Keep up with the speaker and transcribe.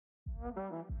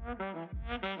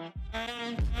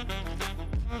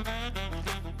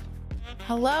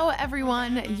Hello,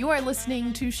 everyone. You are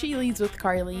listening to She Leads with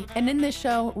Carly, and in this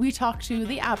show, we talk to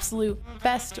the absolute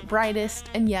best,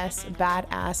 brightest, and yes,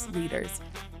 badass leaders.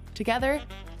 Together,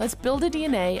 let's build a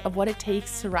DNA of what it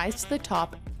takes to rise to the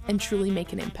top and truly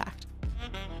make an impact.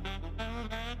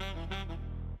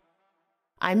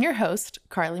 I'm your host,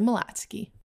 Carly Malatsky.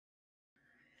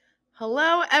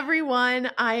 Hello, everyone.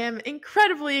 I am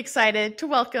incredibly excited to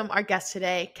welcome our guest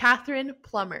today, Kathryn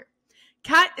Plummer.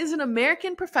 Kat is an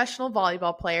American professional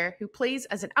volleyball player who plays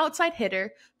as an outside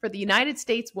hitter for the United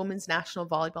States women's national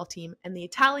volleyball team and the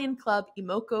Italian club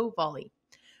Imoco Volley.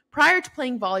 Prior to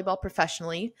playing volleyball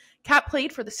professionally, Kat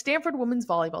played for the Stanford women's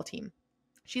volleyball team.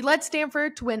 She led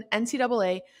Stanford to win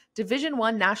NCAA Division I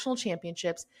national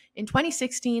championships in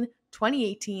 2016,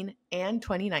 2018, and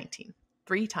 2019.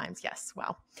 3 times, yes.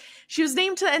 Wow. She was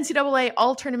named to the NCAA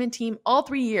All-Tournament team all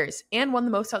 3 years and won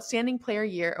the Most Outstanding Player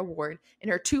Year award in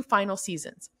her 2 final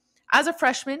seasons. As a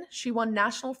freshman, she won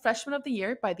National Freshman of the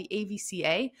Year by the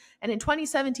AVCA, and in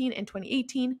 2017 and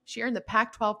 2018, she earned the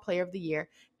Pac-12 Player of the Year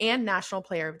and National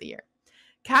Player of the Year.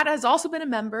 Kat has also been a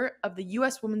member of the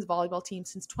U.S. women's volleyball team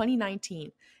since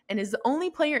 2019 and is the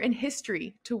only player in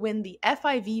history to win the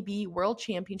FIVB World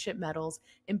Championship medals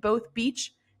in both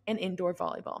beach and indoor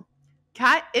volleyball.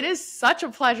 Kat, it is such a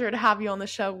pleasure to have you on the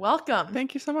show. Welcome.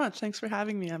 Thank you so much. Thanks for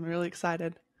having me. I'm really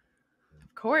excited.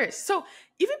 Of course. So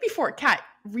even before, Kat,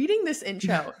 reading this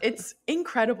intro, it's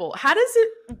incredible.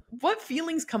 What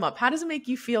feelings come up? How does it make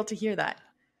you feel to hear that?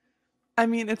 I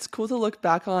mean, it's cool to look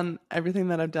back on everything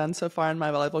that I've done so far in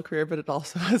my volleyball career, but it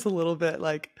also is a little bit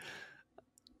like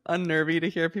unnervy to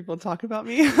hear people talk about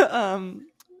me.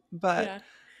 But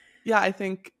I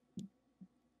think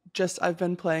just I've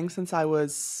been playing since I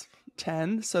was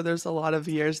 10, so there's a lot of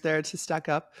years there to stack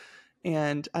up,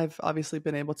 and I've obviously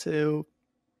been able to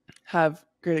have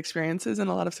great experiences and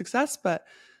a lot of success, but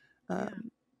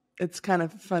it's kind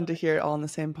of fun to hear it all in the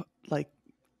same like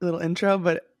little intro,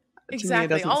 but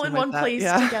exactly all in one place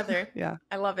together. Yeah,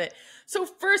 I love it. So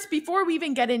first, before we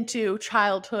even get into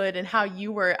childhood and how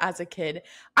you were as a kid,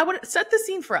 I want to set the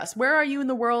scene for us. Where are you in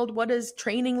the world? What does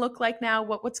training look like now?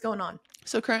 What's going on?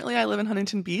 So currently I live in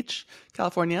Huntington Beach,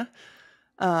 California.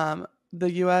 The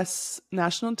U.S.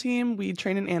 national team, we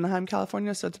train in Anaheim,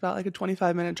 California, so it's about like a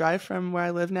 25-minute drive from where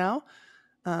I live now.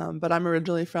 But I'm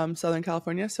originally from Southern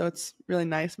California, so it's really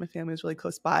nice. My family is really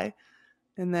close by.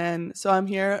 And then, so I'm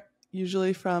here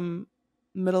usually from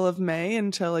middle of May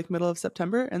until like middle of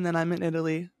September. And then I'm in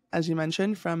Italy, as you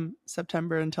mentioned, from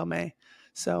September until May.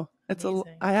 So it's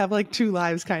I have like 2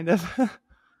 lives kind of.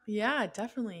 Yeah,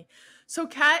 definitely. So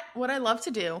Kat, what I love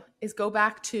to do is go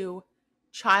back to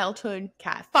childhood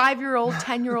Kat, 5-year-old,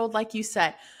 10-year-old, like you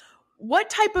said. What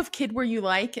type of kid were you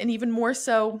like? And even more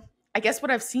so, I guess what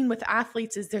I've seen with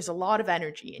athletes is there's a lot of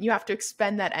energy and you have to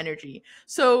expend that energy.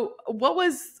 So what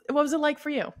was it like for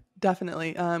you?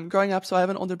 Definitely. Growing up, so I have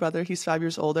an older brother, he's 5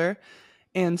 years older.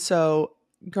 And so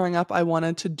growing up, I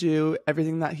wanted to do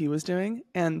everything that he was doing.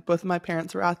 And both of my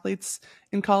parents were athletes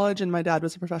in college and my dad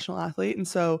was a professional athlete. And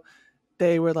so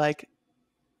they were like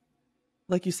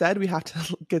you said, we have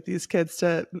to get these kids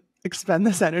to expend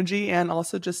this energy and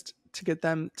also just to get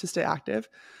them to stay active.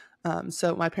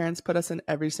 So my parents put us in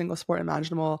every single sport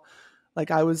imaginable.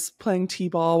 Like I was playing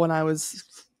t-ball when I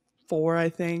was 4, I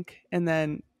think. And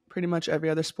then pretty much every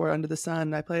other sport under the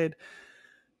sun. I played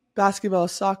basketball,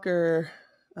 soccer,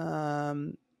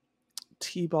 t-ball,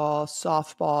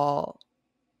 softball.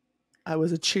 I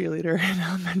was a cheerleader in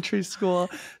elementary school.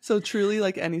 So truly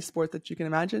like any sport that you can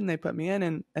imagine, they put me in.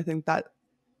 And I think that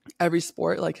every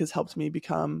sport like has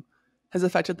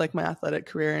affected like my athletic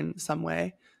career in some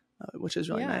way, which is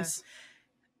really nice.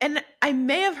 And I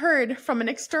may have heard from an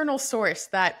external source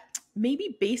that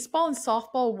maybe baseball and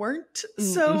softball weren't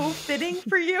so fitting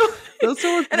for you. Those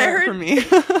were for me.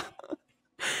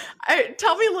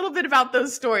 Tell me a little bit about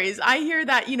those stories. I hear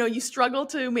that, you struggle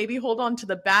to maybe hold on to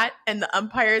the bat and the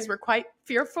umpires were quite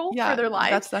fearful for their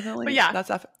lives. That's definitely, that's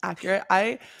accurate.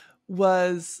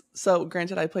 So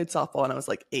granted, I played softball when I was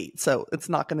like 8, so it's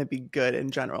not going to be good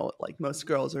in general. Like most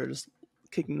girls are just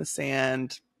kicking the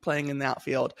sand, playing in the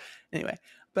outfield. Anyway,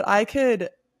 but I could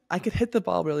hit the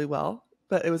ball really well,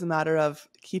 but it was a matter of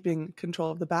keeping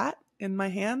control of the bat in my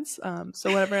hands. So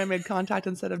whenever I made contact,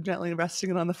 instead of gently resting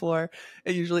it on the floor,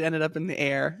 it usually ended up in the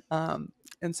air.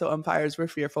 And so umpires were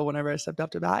fearful whenever I stepped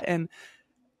up to bat. And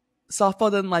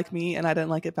softball didn't like me and I didn't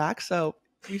like it back. So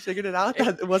we figured it out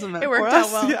that it wasn't meant for us.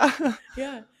 It worked out well.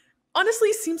 Yeah. Honestly,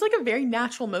 it seems like a very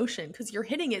natural motion because you're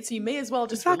hitting it, so you may as well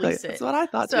just release it. That's what I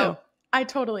thought too. So I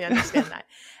totally understand that.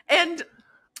 And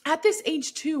at this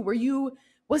age too,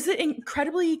 was it an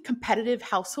incredibly competitive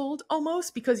household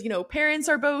almost? Because, parents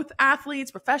are both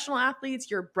athletes, professional athletes.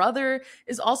 Your brother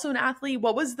is also an athlete.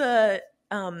 What was the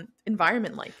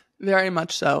environment like? Very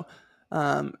much so.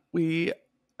 We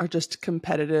are just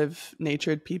competitive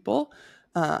natured people.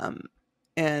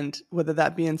 And whether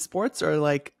that be in sports or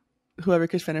like whoever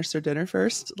could finish their dinner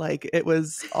first, like it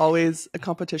was always a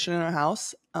competition in our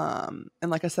house. And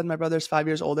like I said, my brother's 5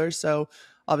 years older. So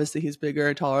obviously he's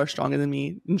bigger, taller, stronger than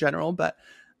me in general. But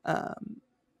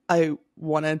I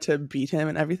wanted to beat him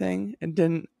and everything. It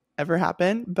didn't ever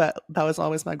happen, but that was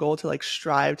always my goal, to like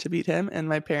strive to beat him. And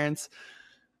my parents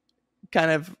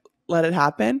kind of let it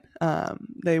happen.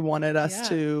 They wanted us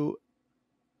to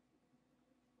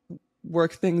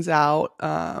work things out,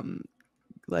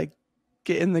 like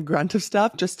get in the grunt of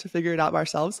stuff just to figure it out by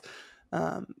ourselves.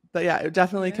 But yeah,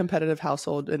 definitely a competitive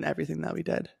household in everything that we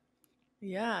did.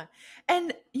 Yeah.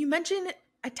 And you mentioned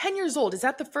at 10 years old, is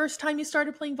that the first time you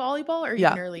started playing volleyball, or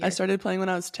even earlier? I started playing when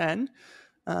I was 10,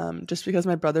 just because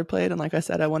my brother played. And like I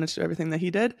said, I wanted to do everything that he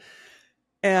did.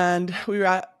 And we were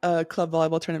at a club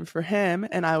volleyball tournament for him,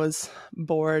 and I was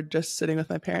bored just sitting with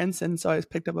my parents. And so I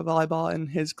picked up a volleyball, and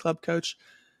his club coach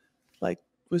like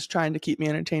was trying to keep me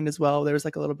entertained as well. There was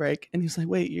like a little break, and he's like,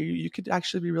 wait, you could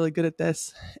actually be really good at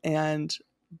this. And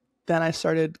then I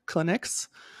started clinics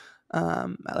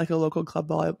at like a local club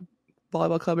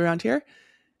volleyball club around here.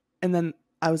 And then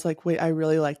I was like, wait, I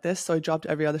really like this. So I dropped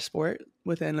every other sport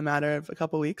within a matter of a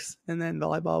couple of weeks. And then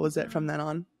volleyball was it from then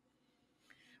on.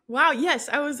 Wow. Yes.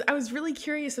 I was really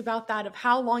curious about that, of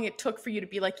how long it took for you to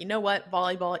be like, you know what,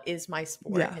 volleyball is my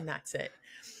sport, and that's it.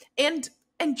 And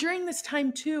during this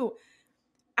time too,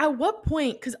 at what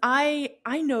point, because I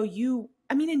know you,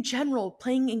 I mean, in general,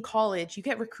 playing in college, you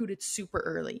get recruited super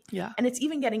early. Yeah. And it's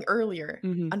even getting earlier,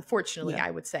 unfortunately,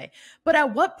 I would say. But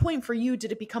at what point for you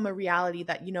did it become a reality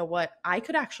that, you know what, I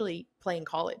could actually play in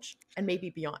college and maybe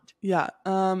beyond? Yeah.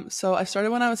 So I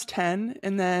started when I was 10,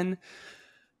 and then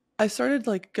I started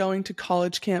like going to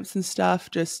college camps and stuff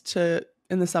just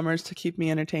in the summers to keep me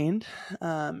entertained.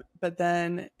 But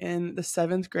then in the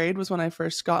 7th grade was when I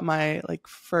first got my like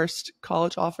first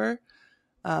college offer.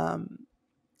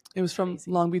 It was from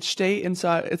Long Beach State. And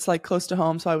so it's like close to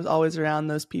home. So I was always around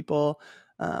those people.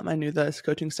 I knew the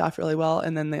coaching staff really well.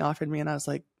 And then they offered me, and I was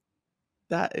like,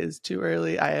 that is too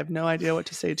early. I have no idea what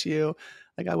to say to you.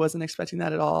 Like I wasn't expecting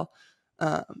that at all.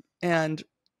 And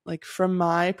like from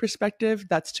my perspective,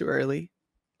 that's too early.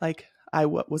 Like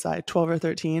what was I 12 or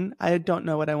 13? I don't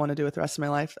know what I want to do with the rest of my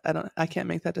life. I can't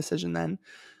make that decision then.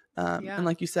 And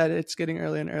like you said, it's getting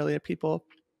earlier and earlier. People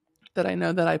that I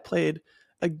know that I played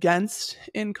against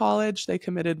in college, they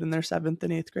committed in their 7th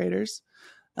and 8th graders.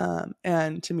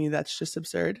 And to me, that's just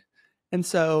absurd. And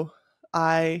so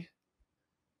I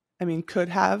mean, could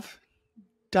have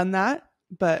done that,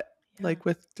 but like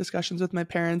with discussions with my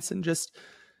parents and just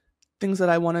things that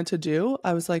I wanted to do,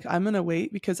 I was like, I'm going to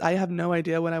wait, because I have no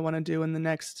idea what I want to do in the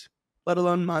next, let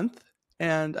alone month.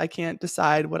 And I can't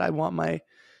decide what I want my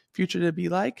future to be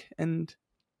like. And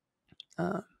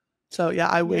so, yeah,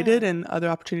 I waited, and other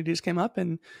opportunities came up,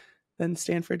 and then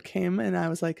Stanford came, and I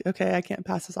was like, okay, I can't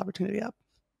pass this opportunity up.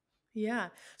 Yeah.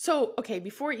 So, okay,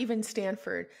 before even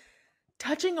Stanford,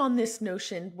 touching on this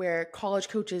notion where college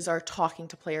coaches are talking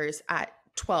to players at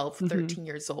 12, 13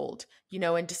 years old,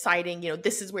 and deciding,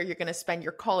 this is where you're going to spend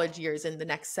your college years in the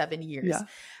next 7 years. Yeah.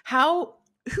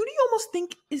 Who do you almost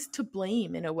think is to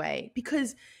blame in a way?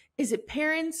 Because is it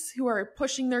parents who are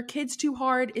pushing their kids too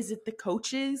hard? Is it the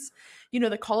coaches,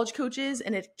 the college coaches,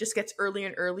 and it just gets earlier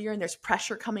and earlier and there's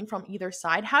pressure coming from either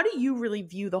side? How do you really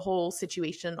view the whole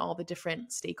situation, all the different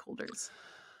stakeholders?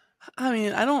 I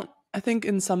mean, I think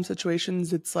in some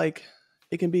situations it's like,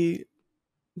 it can be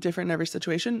different in every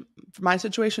situation. For my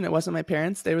situation, it wasn't my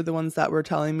parents. They were the ones that were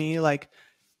telling me, like,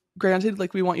 granted,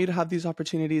 like, we want you to have these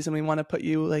opportunities, and we want to put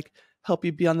you, like, help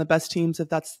you be on the best teams if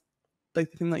that's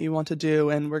like the thing that you want to do,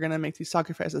 and we're going to make these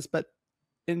sacrifices. But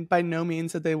by no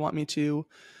means did they want me to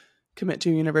commit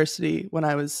to university when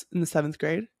I was in the 7th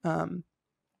grade. And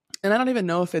I don't even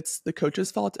know if it's the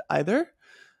coach's fault either,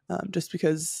 just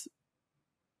because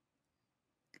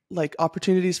like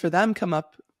opportunities for them come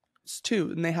up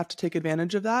too, and they have to take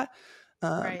advantage of that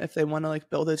if they want to like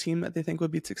build a team that they think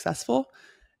would be successful.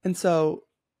 And so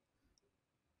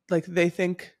like they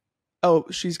think, oh,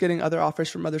 she's getting other offers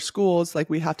from other schools, like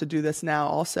we have to do this now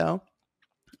also.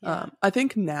 I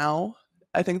think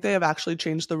they have actually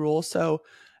changed the rules. So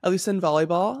at least in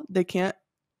volleyball, they can't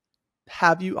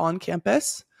have you on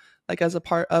campus like as a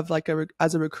part of like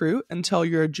as a recruit until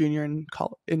you're a junior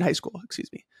in high school,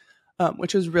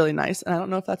 which is really nice. And I don't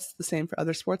know if that's the same for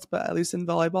other sports, but at least in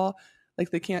volleyball,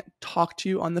 like they can't talk to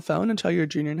you on the phone until you're a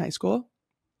junior in high school.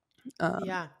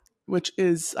 Yeah. Which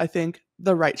is, I think,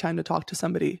 the right time to talk to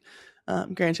somebody.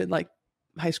 Granted, like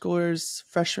high schoolers,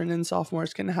 freshmen and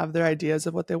sophomores can have their ideas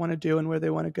of what they want to do and where they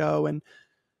want to go and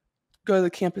go to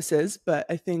the campuses. But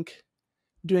I think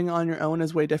doing it on your own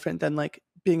is way different than like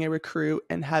being a recruit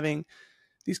and having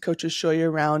these coaches show you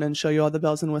around and show you all the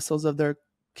bells and whistles of their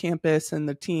campus and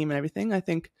the team and everything. I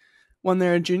think when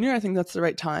they're a junior, I think that's the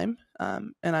right time.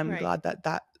 And I'm glad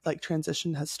that like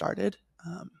transition has started.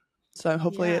 So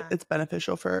hopefully it's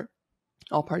beneficial for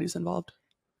all parties involved.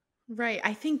 Right.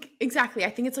 I think exactly. I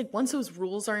think it's like once those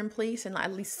rules are in place and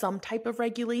at least some type of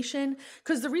regulation,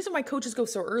 because the reason why coaches go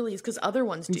so early is because other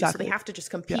ones do. Exactly. So they have to just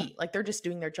compete. Yeah. Like they're just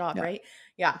doing their job, right?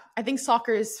 Yeah. I think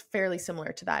soccer is fairly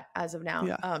similar to that as of now.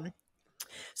 Yeah.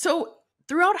 So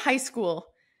throughout high school,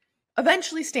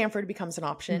 eventually Stanford becomes an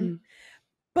option. Mm-hmm.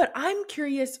 But I'm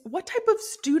curious, what type of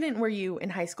student were you in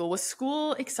high school? Was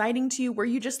school exciting to you? Were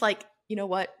you just like, you know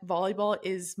what, volleyball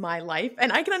is my life?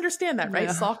 And I can understand that, right?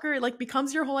 Yeah. Soccer like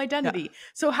becomes your whole identity. Yeah.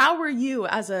 So how were you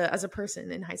as a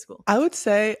person in high school? I would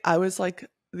say I was like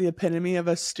the epitome of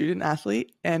a student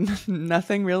athlete and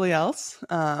nothing really else.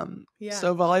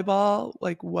 So volleyball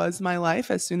like was my life.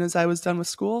 As soon as I was done with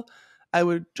school, I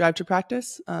would drive to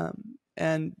practice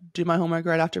and do my homework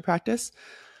right after practice.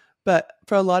 But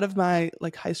for a lot of my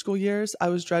like high school years, I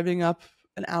was driving up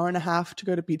an hour and a half to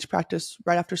go to beach practice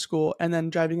right after school, and then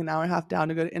driving an hour and a half down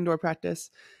to go to indoor practice,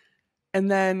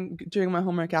 and then doing my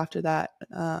homework after that,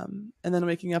 and then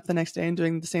waking up the next day and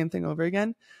doing the same thing over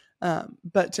again.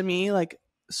 But to me, like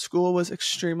school was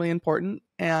extremely important,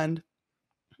 and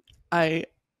I,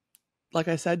 like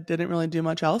I said, didn't really do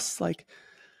much else. Like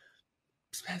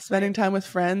spending time with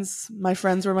friends. My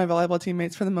friends were my volleyball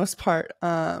teammates for the most part,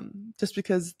 just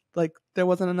because like there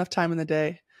wasn't enough time in the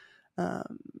day.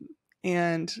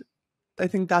 And I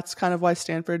think that's kind of why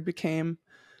Stanford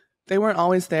they weren't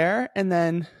always there. And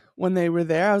then when they were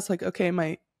there, I was like, okay,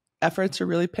 my efforts are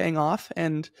really paying off.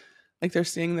 And like they're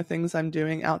seeing the things I'm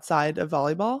doing outside of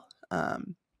volleyball.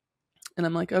 And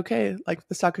I'm like, okay, like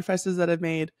the sacrifices that I've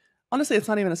made, honestly, it's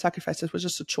not even a sacrifice. It was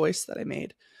just a choice that I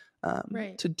made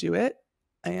to do it.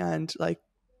 And like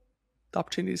the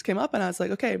opportunities came up and I was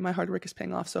like, okay, my hard work is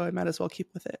paying off. So I might as well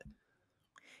keep with it.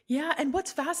 Yeah. And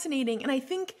what's fascinating, and I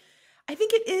think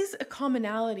it is a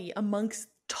commonality amongst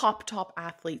top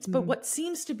athletes, but what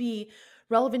seems to be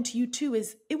relevant to you too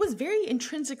is it was very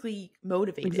intrinsically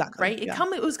motivated, right?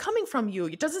 It was coming from you.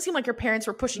 It doesn't seem like your parents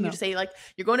were pushing you to say like,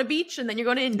 you're going to beach and then you're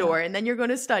going to indoor and then you're going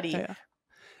to study. Yeah.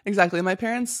 Exactly. My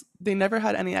parents, they never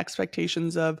had any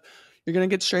expectations of you're going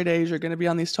to get straight A's, you're going to be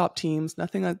on these top teams,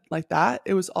 nothing like that.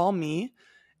 It was all me.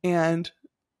 And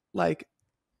like,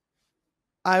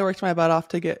 I worked my butt off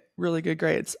to get really good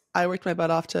grades. I worked my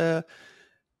butt off to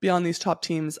be on these top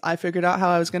teams. I figured out how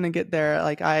I was going to get there.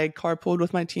 Like I carpooled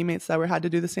with my teammates that had to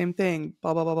do the same thing,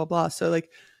 blah, blah, blah, blah, blah. So like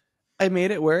I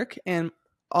made it work. And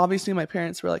obviously my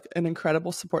parents were like an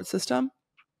incredible support system.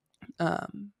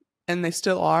 And they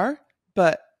still are,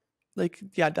 but like,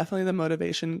 yeah, definitely the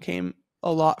motivation came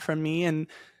a lot from me. And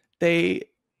their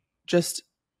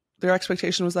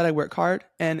expectation was that I work hard.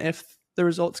 And if the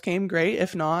results came, great.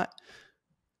 If not,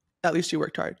 at least you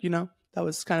worked hard, you know? That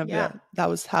was kind of that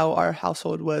was how our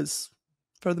household was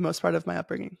for the most part of my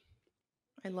upbringing.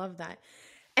 I love that.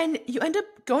 And you end up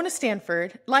going to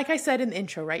Stanford. Like I said in the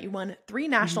intro, right? You won 3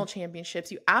 national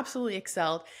championships. You absolutely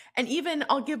excelled. And even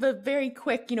I'll give a very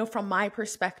quick, from my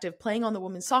perspective, playing on the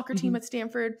women's soccer team at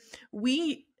Stanford,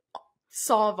 we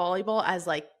saw volleyball as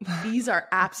like, these are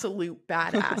absolute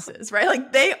badasses, right?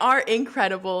 Like they are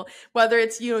incredible. Whether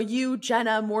it's, you,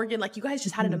 Jenna, Morgan, like you guys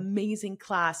just had an amazing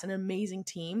class, an amazing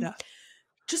team. Yeah.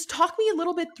 Just talk me a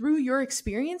little bit through your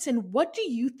experience and what do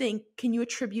you think can you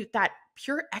attribute that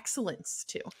pure excellence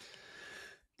to?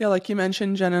 Yeah, like you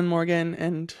mentioned, Jenna and Morgan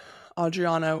and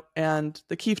Adriana and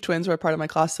the Keefe twins were a part of my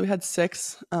class. So we had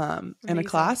 6 in a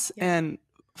class and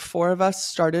 4 of us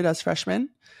started as freshmen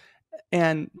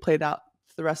and played out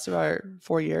the rest of our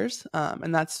 4 years.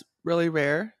 And that's really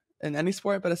rare in any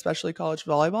sport, but especially college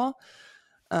volleyball.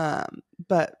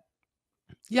 But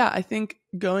yeah, I think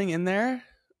going in there,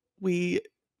 we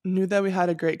knew that we had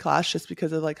a great class just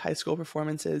because of like high school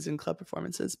performances and club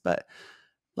performances. But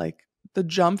like the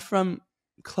jump from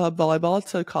club volleyball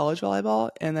to college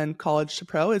volleyball and then college to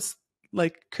pro is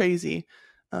like crazy.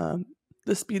 The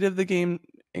speed of the game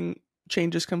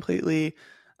changes completely.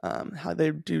 How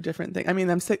they do different things. I mean,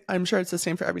 I'm sure it's the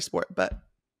same for every sport, but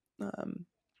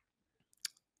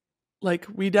like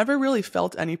we never really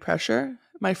felt any pressure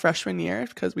my freshman year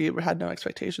because we had no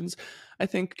expectations. I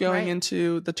think going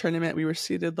into the tournament, we were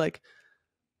seated like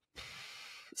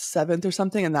 7th or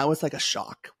something, and that was like a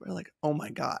shock. We're like, oh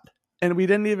my God, And we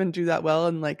didn't even do that well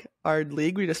in like our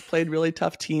league. We just played really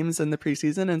tough teams in the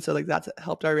preseason. And so like that's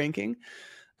helped our ranking.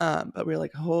 But we were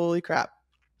like, holy crap.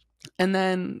 And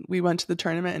then we went to the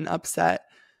tournament and upset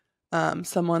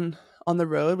someone on the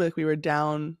road. Like we were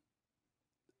down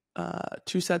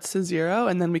 2-0.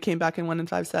 And then we came back and won in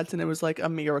 5 sets. And it was like a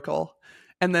miracle.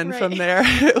 And then from there,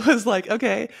 it was like,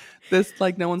 okay, this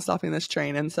like no one's stopping this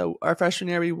train. And so our freshman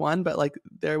year we won, but like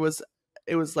it was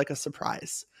like a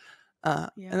surprise. And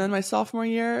then my sophomore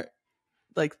year,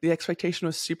 like the expectation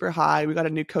was super high. We got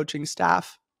a new coaching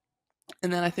staff.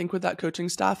 And then I think with that coaching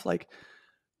staff, like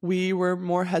we were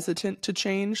more hesitant to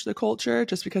change the culture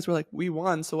just because we're like, we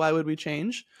won, so why would we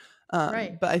change?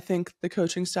 But I think the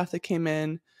coaching staff that came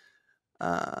in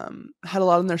had a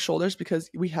lot on their shoulders because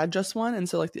we had just won. And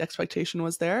so like the expectation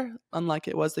was there, unlike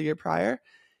it was the year prior.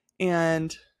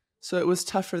 And so it was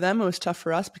tough for them. It was tough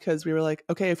for us because we were like,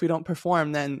 okay, if we don't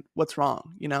perform, then what's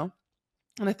wrong, you know?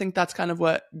 And I think that's kind of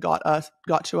what got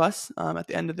to us at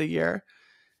the end of the year,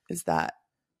 is that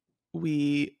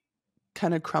we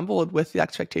kind of crumbled with the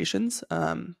expectations,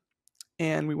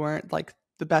 and we weren't like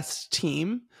the best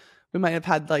team. We might have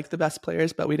had like the best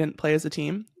players, but we didn't play as a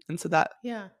team. And so that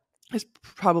is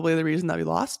probably the reason that we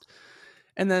lost.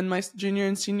 And then my junior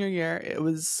and senior year, it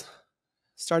was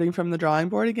starting from the drawing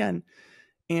board again.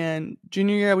 And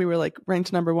junior year, we were like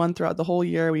ranked number 1 throughout the whole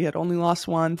year. We had only lost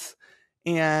once.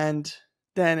 And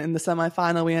then in the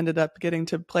semifinal, we ended up getting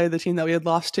to play the team that we had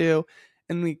lost to,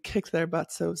 and we kicked their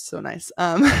butts. So it was so nice.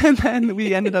 And then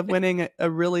we ended up winning a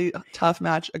really tough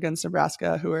match against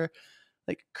Nebraska, who were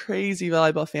like crazy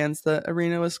volleyball fans. The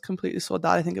arena was completely sold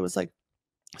out. I think it was like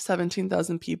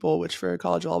 17,000 people, which for a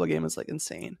college volleyball game was like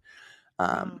insane.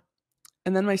 And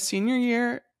then my senior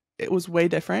year, it was way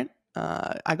different.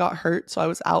 I got hurt, so I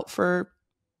was out for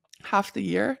half the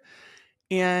year.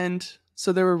 And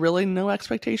so there were really no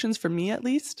expectations for me, at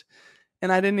least.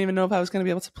 And I didn't even know if I was going to be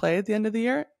able to play at the end of the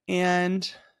year.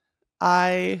 And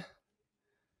I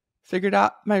figured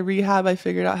out my rehab. I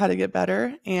figured out how to get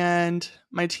better. And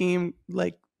my team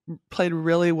like played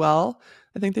really well.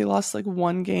 I think they lost like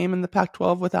 1 game in the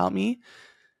Pac-12 without me.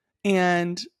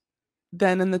 And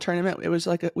then in the tournament, it was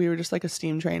like we were just like a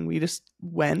steam train. We just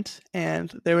went,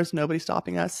 and there was nobody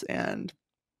stopping us. And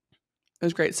it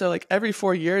was great. So like every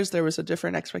 4 years, there was a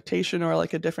different expectation or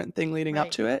like a different thing leading up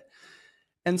to it.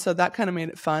 And so that kind of made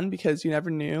it fun because you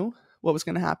never knew what was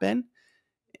going to happen.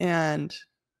 And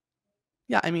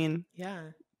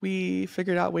we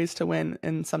figured out ways to win,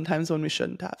 and sometimes when we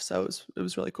shouldn't have. So it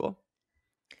was really cool.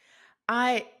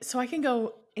 So I can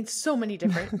go in so many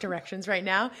different directions right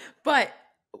now, but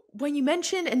when you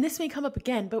mentioned, and this may come up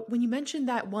again, but when you mentioned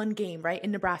that one game, right,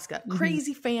 in Nebraska,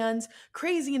 crazy fans,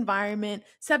 crazy environment,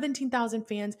 17,000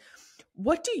 fans,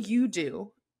 what do you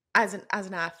do as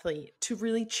an athlete to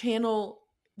really channel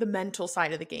the mental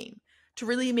side of the game, to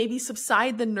really maybe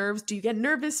subside the nerves? Do you get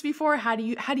nervous before? How do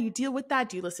you deal with that?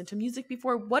 Do you listen to music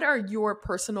before? What are your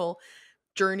personal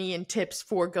journey and tips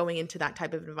for going into that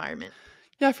type of environment?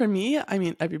 Yeah, for me, I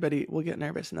mean, everybody will get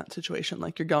nervous in that situation.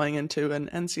 Like you're going into an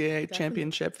NCAA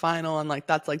championship final, and like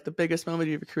that's like the biggest moment of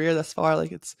your career thus far.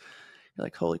 Like you're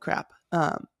like, holy crap.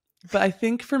 But I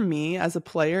think for me as a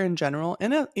player in general,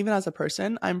 and even as a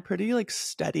person, I'm pretty like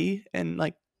steady and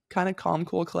like kind of calm,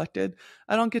 cool, collected.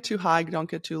 I don't get too high, don't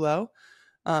get too low.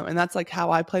 And that's like how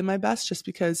I play my best, just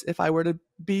because if I were to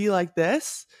be like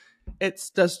this, it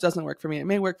just doesn't work for me. It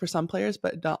may work for some players,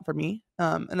 but not for me.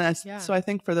 So I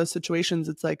think for those situations,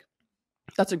 it's like,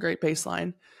 that's a great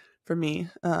baseline for me,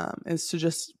 is to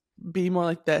just be more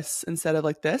like this instead of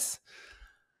like this.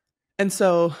 And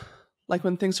so like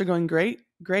when things are going great.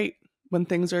 When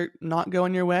things are not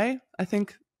going your way, I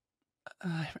think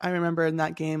I remember in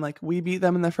that game, like we beat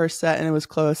them in the first set and it was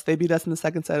close. They beat us in the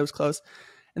second set. It was close.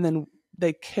 And then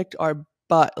they kicked our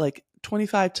butt like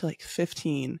 25 to like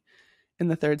 15 in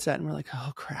the third set. And we're like,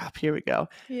 oh crap, here we go.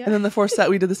 Yeah. And then the fourth set,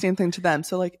 we did the same thing to them.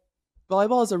 So like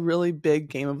volleyball is a really big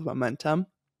game of momentum,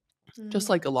 just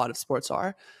like a lot of sports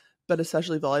are, but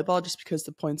especially volleyball, just because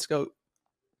the points go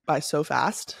by so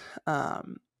fast.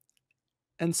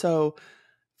 And so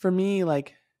for me,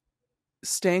 like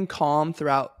staying calm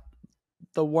throughout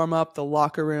the warm up, the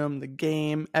locker room, the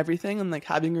game, everything, and like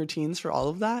having routines for all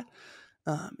of that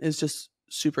is just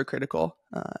super critical,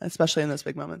 especially in those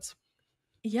big moments.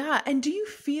 Yeah. And do you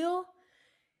feel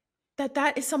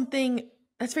that is something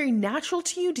that's very natural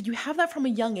to you? Did you have that from a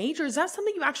young age, or is that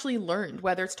something you actually learned,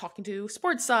 whether it's talking to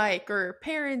sports psych or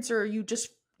parents, or you just,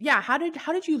 how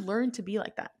did you learn to be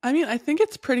like that? I mean, I think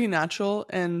it's pretty natural.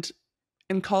 And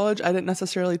in college, I didn't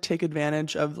necessarily take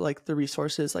advantage of like the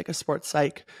resources like a sports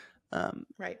psych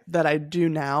that I do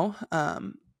now.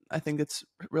 I think it's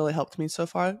really helped me so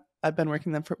far. I've been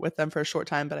working with them for a short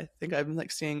time, but I think I've been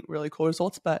like seeing really cool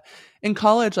results. But in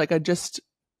college, like I just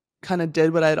kind of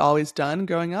did what I'd always done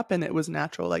growing up, and it was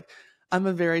natural. Like I'm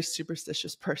a very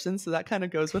superstitious person, so that kind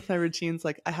of goes with my routines.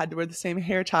 Like I had to wear the same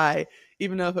hair tie,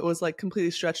 even though if it was like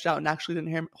completely stretched out and actually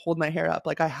didn't hold my hair up,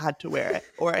 like I had to wear it,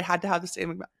 or I had to have the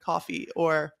same coffee.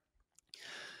 Or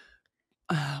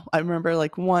I remember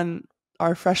like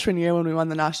our freshman year when we won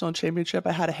the national championship,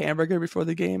 I had a hamburger before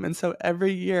the game, and so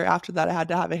every year after that, I had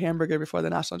to have a hamburger before the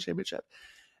national championship.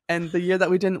 And the year that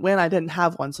we didn't win, I didn't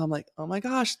have one. So I'm like, oh my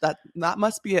gosh, that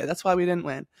must be it. That's why we didn't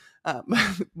win.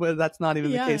 Well, that's not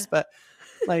even the case. But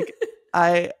like,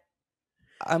 I'm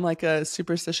like a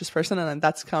superstitious person, and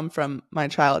that's come from my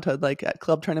childhood. Like at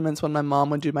club tournaments, when my mom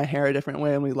would do my hair a different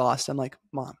way and we lost, I'm like,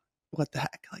 Mom, what the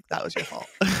heck? Like that was your fault.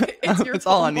 It's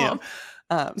all on Mom.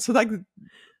 You. So like,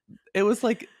 it was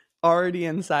like already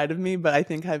inside of me, but I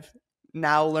think I've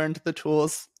now learned the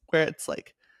tools where it's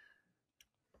like,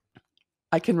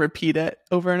 I can repeat it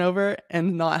over and over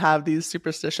and not have these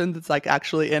superstitions. It's like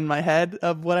actually in my head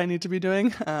of what I need to be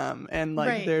doing. And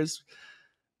like there's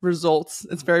results.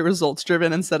 It's very results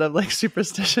driven instead of like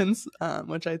superstitions,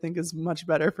 which I think is much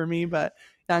better for me. But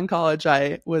yeah, in college,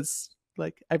 I was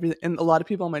like everything. And a lot of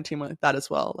people on my team were like that as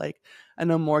well. Like I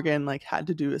know Morgan like had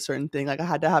to do a certain thing. Like I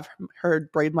had to have her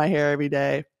braid my hair every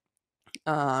day.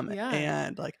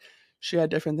 And like she had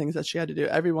different things that she had to do.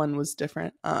 Everyone was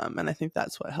different. And I think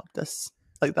that's what helped us.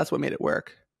 Like that's what made it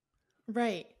work.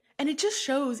 Right. And it just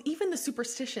shows, even the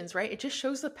superstitions, right? It just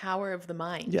shows the power of the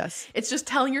mind. Yes. It's just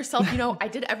telling yourself, I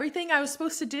did everything I was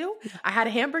supposed to do. I had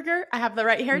a hamburger. I have the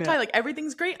right hair tie. Like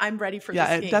everything's great. I'm ready for this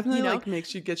game. Yeah, it definitely like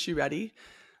gets you ready.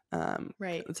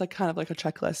 Right. It's like kind of like a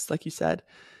checklist, like you said.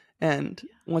 And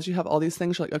once you have all these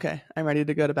things, you're like, okay, I'm ready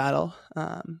to go to battle.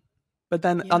 But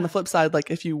then on the flip side,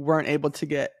 like if you weren't able to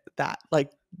get that,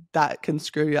 like that can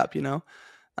screw you up,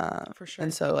 For sure.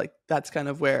 And so like that's kind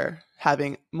of where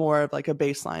having more of like a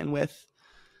baseline with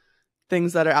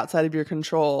things that are outside of your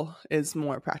control is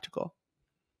more practical.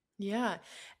 Yeah.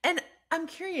 And I'm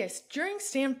curious, during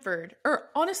Stanford, or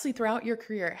honestly throughout your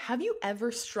career, have you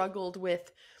ever struggled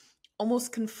with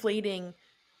almost conflating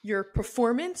your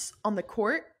performance on the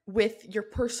court with your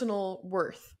personal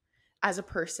worth as a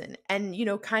person, and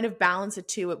kind of balance the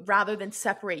two rather than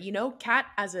separate Kat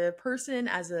as a person,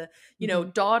 as a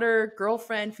daughter,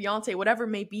 girlfriend, fiance, whatever it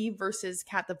may be, versus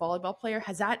Kat the volleyball player?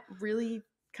 Has that really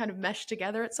kind of meshed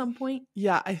together at some point?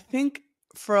 Yeah, I think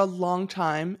for a long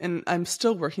time, and I'm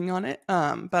still working on it,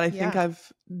 but I think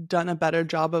I've done a better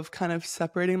job of kind of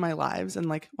separating my lives. And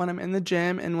like when I'm in the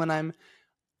gym and when I'm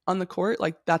on the court,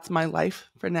 like that's my life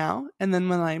for now. And then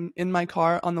when I'm in my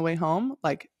car on the way home,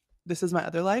 like this is my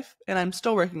other life, and I'm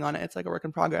still working on it. It's like a work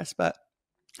in progress. But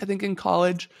I think in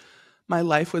college, my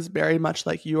life was very much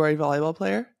like you are a volleyball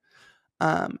player.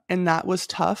 And that was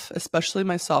tough, especially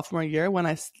my sophomore year when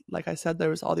like I said, there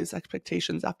was all these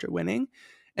expectations after winning,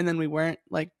 and then we weren't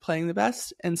like playing the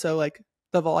best. And so like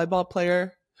the volleyball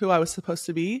player who I was supposed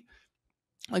to be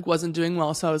like wasn't doing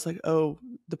well. So I was like, oh,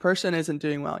 the person isn't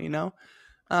doing well,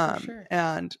 Sure.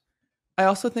 And I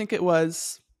also think it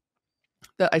was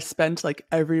that I spent like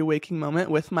every waking moment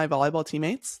with my volleyball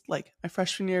teammates. Like my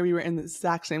freshman year, we were in the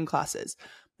exact same classes.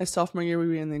 My sophomore year, we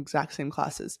were in the exact same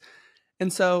classes.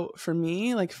 And so for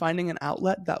me, like finding an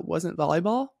outlet that wasn't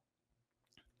volleyball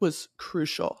was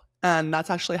crucial. And that's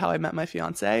actually how I met my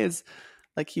fiance, is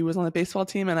like he was on the baseball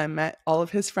team and I met all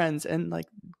of his friends. And like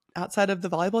outside of the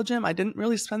volleyball gym, I didn't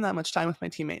really spend that much time with my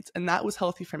teammates. And that was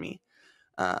healthy for me.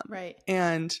 Right.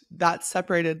 And that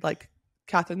separated like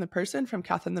Kathryn the person from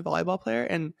Kathryn the volleyball player.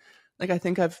 And like I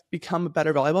think I've become a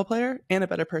better volleyball player and a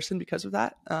better person because of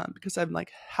that, because I'm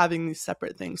like having these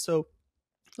separate things. So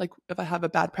like if I have a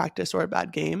bad practice or a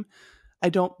bad game, I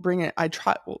don't bring it. I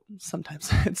try, well,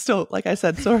 sometimes it's still, like I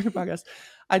said, still work in progress.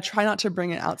 I try not to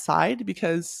bring it outside,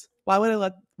 because why would I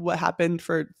let what happened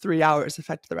for 3 hours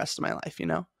affect the rest of my life,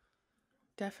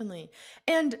 Definitely.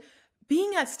 And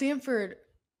being at Stanford,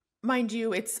 mind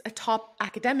you, it's a top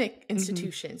academic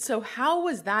institution. So how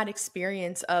was that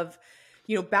experience of,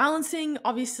 balancing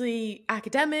obviously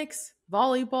academics,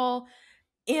 volleyball,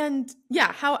 and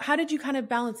how did you kind of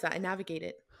balance that and navigate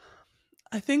it?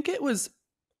 I think it was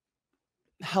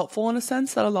helpful in a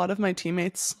sense that a lot of my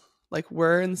teammates like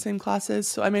were in the same classes.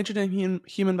 So I majored in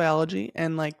human biology,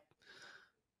 and like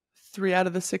 3 out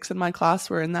of the 6 in my class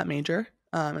were in that major.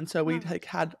 And so we like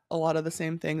had a lot of the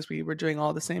same things. We were doing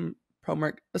all the same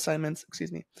homework assignments,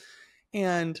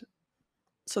 and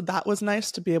so that was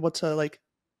nice to be able to like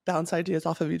bounce ideas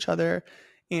off of each other.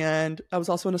 And I was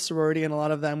also in a sorority, and a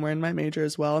lot of them were in my major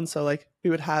as well. And so like we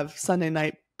would have Sunday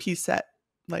night piece set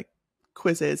like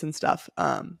quizzes and stuff.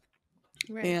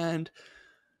 Right. And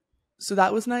so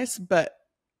that was nice, but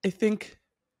I think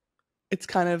it's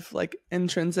kind of like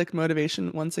intrinsic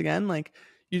motivation once again. Like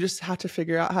you just have to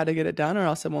figure out how to get it done or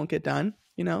else it won't get done,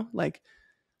 you know? Like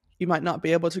you might not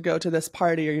be able to go to this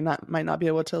party or might not be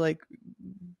able to like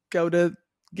go to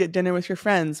get dinner with your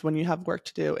friends when you have work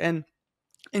to do. And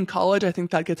in college, I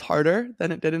think that gets harder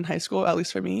than it did in high school, at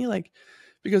least for me, like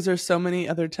because there's so many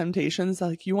other temptations.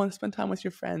 Like you want to spend time with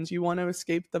your friends, you want to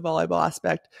escape the volleyball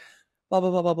aspect, blah,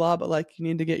 blah, blah, blah, blah. But like you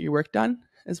need to get your work done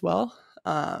as well.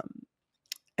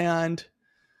 And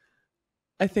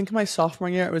I think my sophomore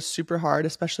year, it was super hard,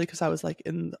 especially because I was like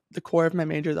in the core of my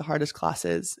major, the hardest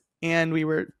classes. And we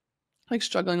were like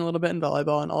struggling a little bit in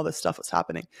volleyball and all this stuff was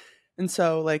happening. And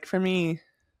so like for me,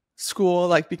 school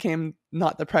like became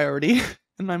not the priority.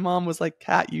 And my mom was like,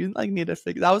 Kat, you like need to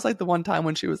figure, that was like the one time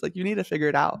when she was like, you need to figure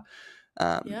it out.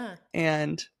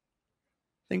 And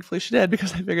thankfully she did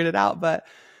because I figured it out. But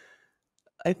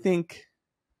I think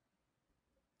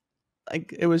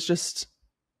like it was just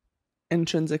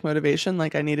intrinsic motivation.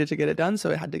 Like I needed to get it done, so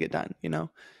it had to get done, you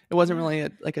know? It wasn't really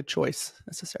a choice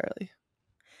necessarily.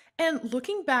 And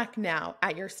looking back now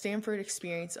at your Stanford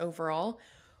experience overall,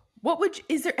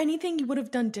 is there anything you would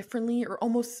have done differently or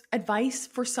almost advice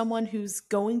for someone who's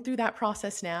going through that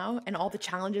process now and all the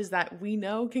challenges that we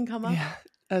know can come up? Yeah,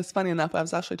 it's funny enough. I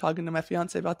was actually talking to my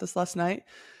fiance about this last night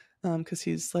because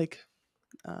he's like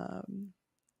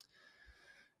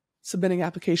submitting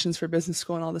applications for business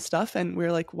school and all this stuff. And we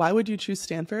were like, why would you choose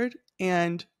Stanford?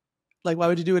 And like, why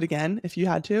would you do it again if you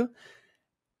had to?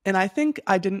 And I think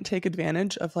I didn't take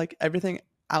advantage of like everything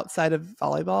outside of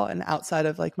volleyball and outside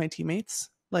of like my teammates.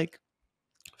 Like,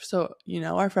 so, you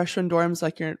know, our freshman dorms,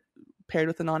 like you're paired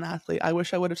with a non-athlete. I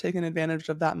wish I would have taken advantage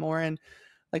of that more and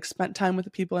like spent time with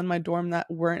the people in my dorm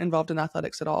that weren't involved in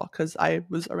athletics at all. Cause I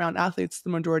was around athletes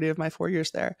the majority of my 4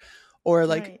 years there, or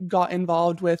like got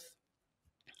involved with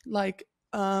like,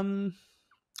 I don't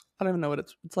even know what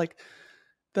it's like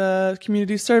the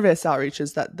community service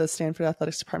outreaches that the Stanford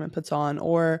Athletics Department puts on,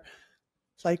 or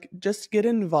like just get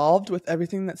involved with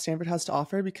everything that Stanford has to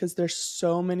offer because there's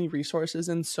so many resources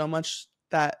and so much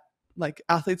that like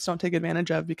athletes don't take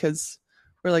advantage of because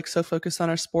we're like so focused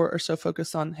on our sport or so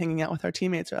focused on hanging out with our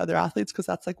teammates or other athletes because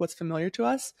that's like what's familiar to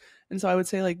us. And so I would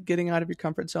say like getting out of your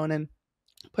comfort zone and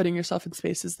putting yourself in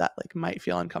spaces that like might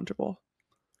feel uncomfortable.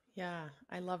 Yeah,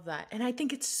 I love that. And I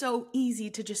think it's so easy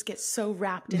to just get so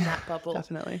wrapped in that bubble.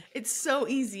 Definitely. It's so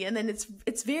easy. And then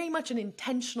it's very much an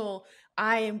intentional,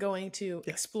 I am going to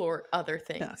explore other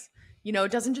things. Yes. You know,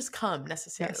 it doesn't just come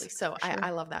necessarily. Yes, so sure. I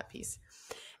love that piece.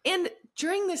 And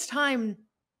during this time,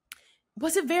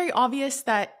 was it very obvious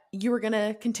that you were going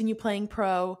to continue playing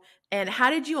pro? And how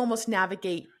did you almost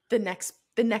navigate the next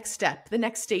step, the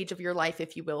next stage of your life,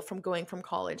 if you will, from going from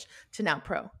college to now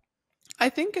pro? I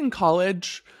think in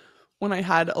college, when I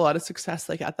had a lot of success,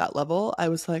 like at that level, I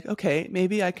was like, okay,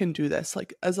 maybe I can do this.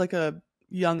 Like as like a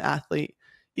young athlete,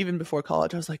 even before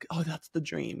college, I was like, oh, that's the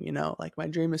dream. You know, like my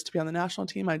dream is to be on the national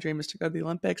team. My dream is to go to the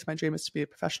Olympics. My dream is to be a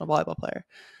professional volleyball player.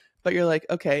 But you're like,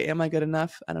 okay, am I good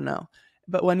enough? I don't know.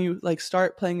 But when you like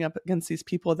start playing up against these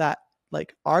people that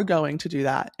like are going to do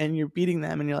that and you're beating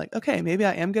them and you're like, okay, maybe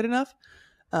I am good enough.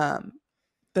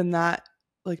 Then that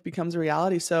like becomes a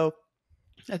reality. So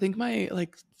I think my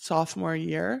like sophomore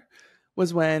year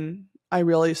was when I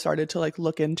really started to like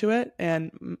look into it.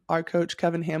 And our coach,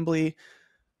 Kevin Hambley,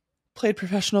 played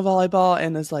professional volleyball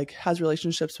and is like has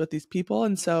relationships with these people.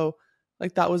 And so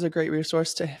like that was a great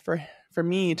resource for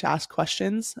me to ask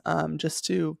questions, just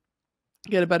to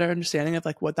get a better understanding of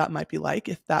like what that might be like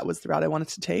if that was the route I wanted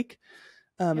to take.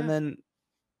 And then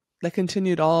that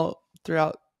continued all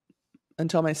throughout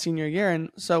until my senior year. And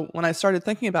so when I started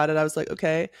thinking about it, I was like,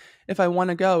 okay, if I want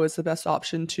to go, is the best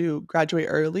option to graduate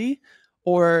early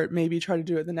or maybe try to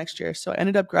do it the next year. So I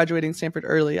ended up graduating Stanford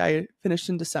early. I finished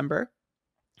in December,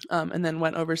 and then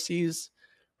went overseas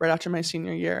right after my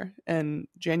senior year in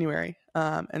January.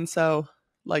 And so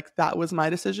like that was my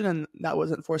decision and that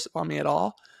wasn't forced upon me at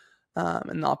all.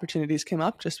 And the opportunities came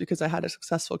up just because I had a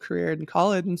successful career in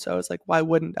college. And so it's like, why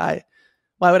would I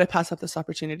pass up this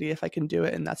opportunity if I can do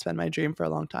it? And that's been my dream for a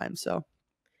long time. So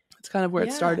it's kind of where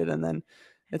it started, and then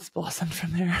it's blossomed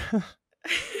from there.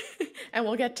 And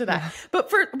we'll get to that.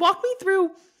 But walk me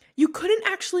through, you couldn't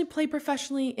actually play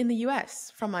professionally in the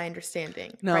US from my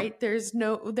understanding, right?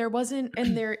 There wasn't,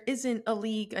 and there isn't a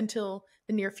league until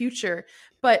the near future.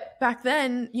 But back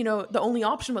then, you know, the only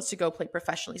option was to go play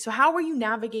professionally. So how were you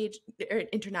navigating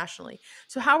internationally?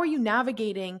 So how are you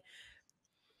navigating,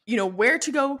 you know, where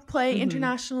to go play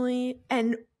internationally?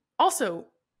 And also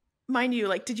mind you,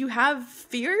 like, did you have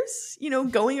fears,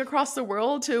 going across the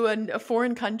world to a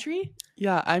foreign country?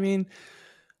 Yeah, I mean,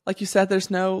 like you said, there's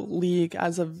no league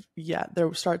as of yet.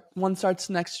 One starts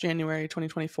next January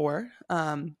 2024.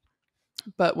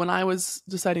 But when I was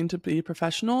deciding to be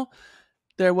professional,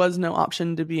 there was no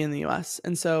option to be in the US.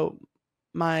 And so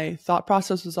my thought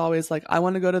process was always like, I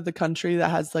want to go to the country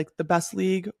that has like the best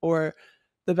league or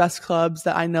the best clubs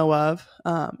that I know of,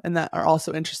 and that are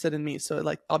also interested in me. So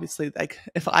like, obviously, like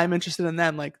if I'm interested in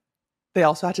them, like they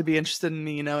also have to be interested in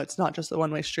me. It's not just a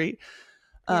one-way street.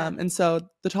 And so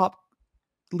the top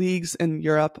leagues in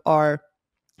Europe are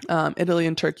Italy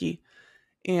and Turkey.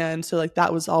 And so like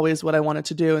that was always what I wanted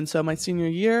to do. And so my senior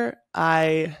year,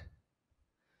 I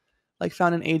like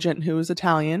found an agent who was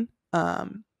Italian.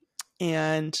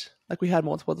 And like we had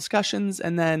multiple discussions,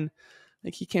 and then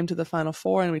like he came to the Final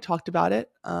Four and we talked about it.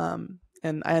 And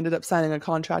I ended up signing a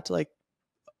contract like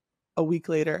a week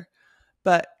later.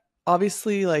 But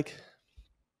obviously, like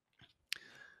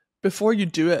before you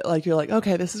do it, like you're like,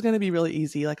 okay, this is going to be really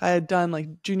easy. Like I had done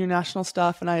like junior national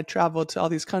stuff and I had traveled to all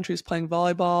these countries playing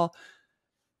volleyball.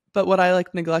 But what I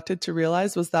like neglected to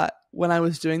realize was that when I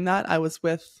was doing that, I was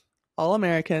with all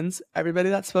Americans, everybody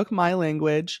that spoke my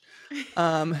language.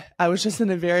 I was just in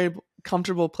a very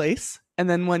comfortable place. And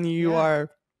then when you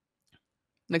are,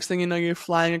 next thing you know, you're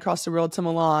flying across the world to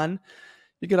Milan,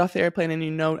 you get off the airplane and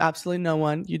you know absolutely no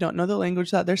one. You don't know the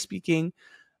language that they're speaking.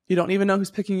 You don't even know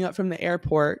who's picking you up from the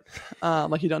airport.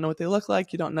 Like you don't know what they look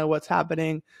like. You don't know what's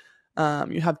happening.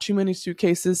 You have too many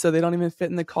suitcases, so they don't even fit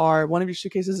in the car. One of your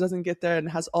suitcases doesn't get there and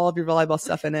has all of your volleyball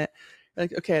stuff in it. You're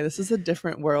like, okay, this is a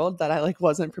different world that I like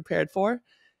wasn't prepared for.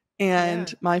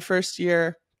 And my first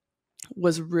year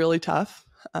was really tough,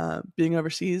 being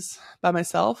overseas by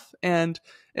myself. And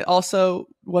it also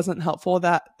wasn't helpful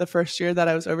that the first year that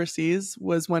I was overseas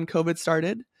was when COVID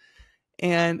started.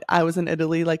 And I was in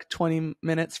Italy, like 20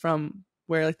 minutes from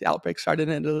where like the outbreak started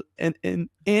in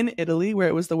Italy, where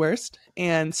it was the worst.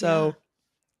 And so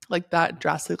like that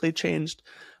drastically changed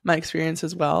my experience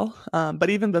as well. But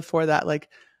even before that, like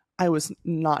I was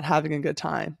not having a good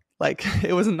time. Like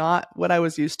it was not what I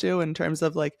was used to in terms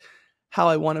of like how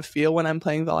I want to feel when I'm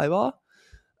playing volleyball.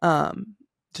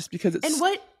 Just because it's...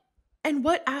 And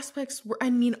what aspects were, I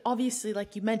mean, obviously,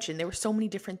 like you mentioned, there were so many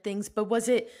different things, but was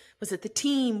it the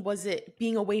team? Was it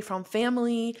being away from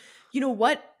family?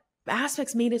 What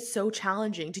aspects made it so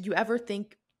challenging? Did you ever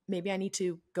think maybe I need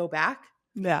to go back?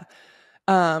 Yeah.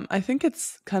 I think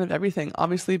it's kind of everything.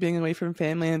 Obviously, being away from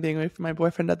family and being away from my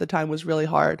boyfriend at the time was really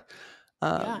hard.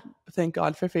 Thank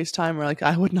God for FaceTime, or like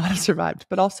I would not have survived.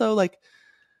 But also, like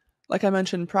I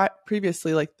mentioned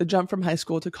previously, like the jump from high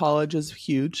school to college is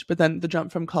huge, but then the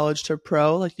jump from college to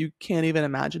pro, like you can't even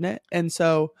imagine it. And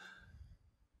so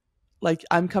like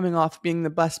I'm coming off being the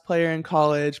best player in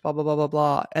college, blah, blah, blah, blah,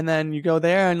 blah. And then you go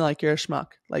there and like you're a schmuck.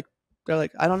 Like they're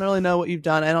like, I don't really know what you've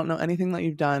done. I don't know anything that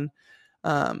you've done.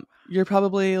 You're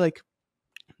probably like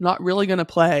not really going to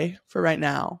play for right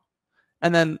now.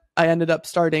 And then I ended up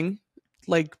starting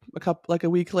like a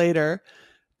week later,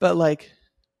 but like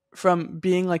from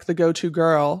being like the go-to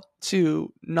girl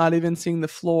to not even seeing the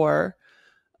floor,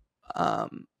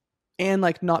 and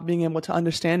like not being able to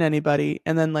understand anybody,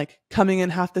 and then like coming in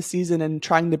half the season and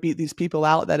trying to beat these people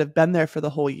out that have been there for the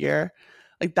whole year.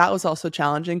 Like that was also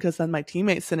challenging because then my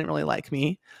teammates didn't really like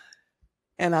me.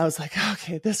 And I was like,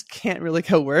 okay, this can't really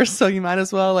go worse. So you might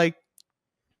as well like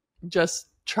just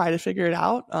try to figure it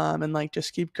out, and like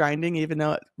just keep grinding, even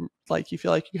though it, like you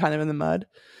feel like you're kind of in the mud.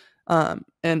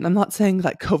 And I'm not saying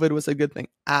that COVID was a good thing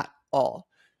at all,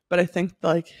 but I think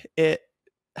like it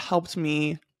helped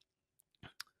me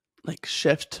like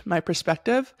shift my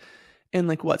perspective and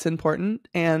like what's important.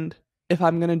 And if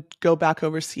I'm going to go back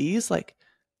overseas, like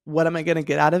what am I going to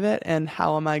get out of it? And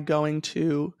how am I going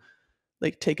to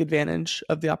like take advantage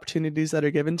of the opportunities that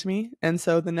are given to me? And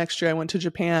so the next year I went to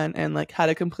Japan and like had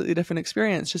a completely different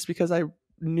experience just because I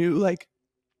knew like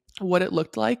what it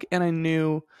looked like, and I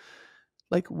knew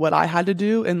like what I had to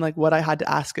do and like what I had to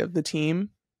ask of the team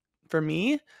for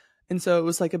me. And so it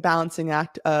was like a balancing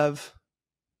act of,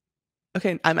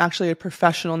 okay, I'm actually a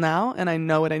professional now and I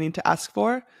know what I need to ask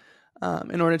for,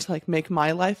 in order to like make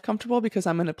my life comfortable, because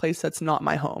I'm in a place that's not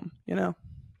my home,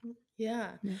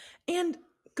 Yeah. And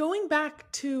going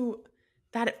back to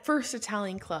that first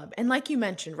Italian club, and like you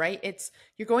mentioned, right,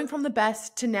 you're going from the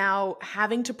best to now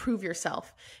having to prove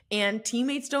yourself, and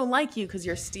teammates don't like you because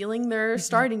you're stealing their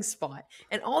starting spot,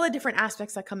 and all the different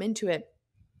aspects that come into it.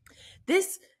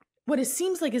 This, what it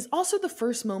seems like, is also the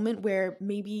first moment where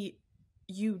maybe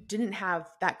you didn't have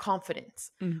that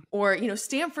confidence, or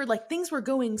Stanford, like things were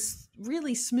going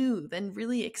really smooth and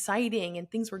really exciting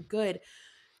and things were good.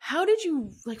 how did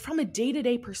you, like, from a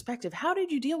day-to-day perspective, how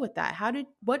did you deal with that?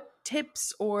 What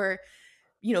tips or,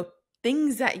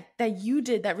 things that you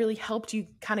did that really helped you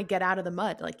kind of get out of the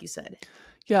mud, like you said?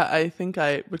 Yeah, I think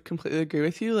I would completely agree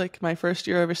with you. Like my first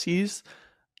year overseas,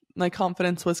 my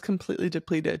confidence was completely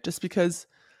depleted just because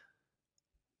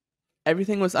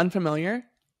everything was unfamiliar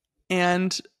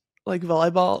and like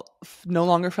volleyball no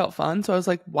longer felt fun. So I was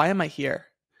like, why am I here?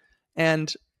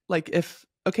 And like,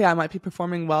 okay, I might be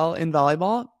performing well in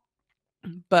volleyball,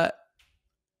 but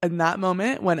in that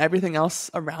moment when everything else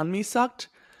around me sucked,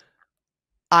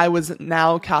 I was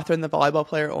now Kathryn, the volleyball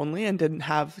player only, and didn't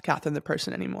have Kathryn, the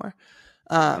person anymore.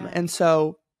 And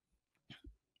so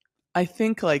I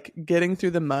think like getting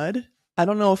through the mud, I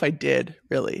don't know if I did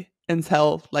really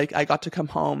until like I got to come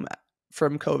home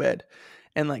from COVID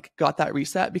and like got that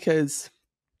reset, because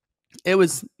it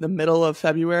was the middle of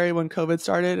February when COVID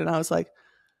started and I was like,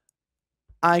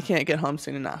 I can't get home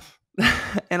soon enough.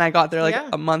 And I got there like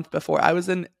a month before. I was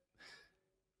in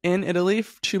Italy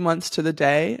 2 months to the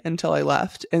day until I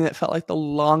left, and it felt like the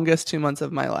longest 2 months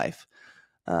of my life.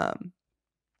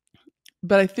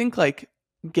 But I think like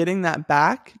getting that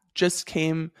back just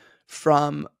came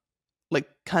from like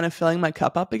kind of filling my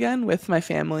cup up again with my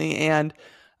family, and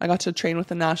I got to train with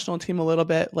the national team a little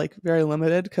bit, like very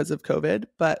limited because of COVID.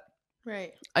 But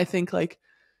I think like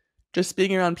just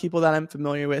being around people that I'm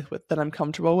familiar with that I'm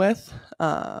comfortable with,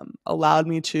 allowed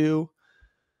me to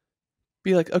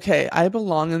be like, okay, I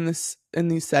belong in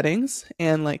these settings,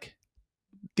 and like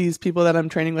these people that I'm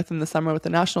training with in the summer with the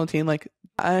national team, like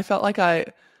I felt like I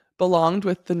belonged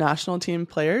with the national team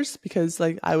players because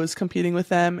like I was competing with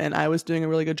them and I was doing a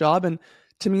really good job. And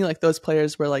to me, like those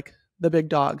players were like the big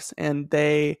dogs and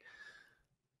they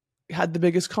had the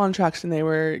biggest contracts and they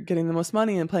were getting the most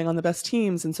money and playing on the best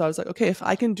teams. And so I was like, okay, if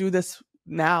I can do this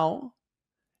now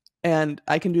and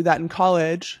I can do that in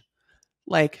college,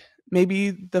 like maybe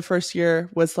the first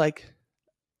year was like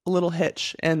a little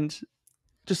hitch and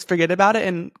just forget about it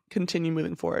and continue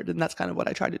moving forward. And that's kind of what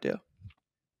I tried to do.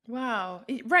 Wow.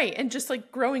 Right. And just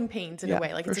like growing pains in a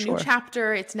way, like it's a new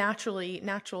chapter. It's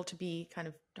natural to be kind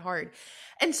of hard.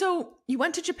 And so you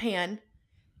went to Japan.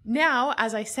 Now,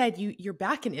 as I said, you're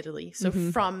back in Italy. So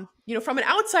from an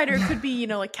outsider, it could be,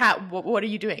 like, Kat, what are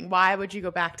you doing? Why would you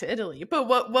go back to Italy? But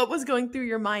what was going through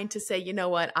your mind to say, you know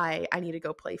what, I need to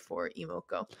go play for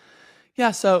Imoco?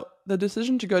 Yeah. So the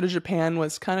decision to go to Japan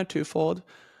was kind of twofold.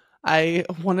 I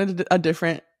wanted a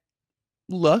different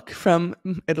look from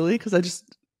Italy because I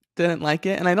just didn't like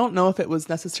it. And I don't know if it was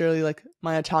necessarily like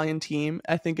my Italian team.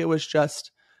 I think it was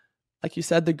just, like you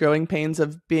said, the growing pains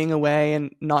of being away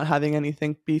and not having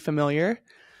anything be familiar.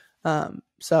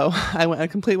 So I went a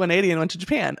complete 180 and went to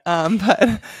Japan.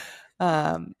 But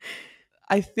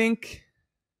I think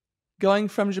going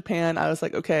from Japan, I was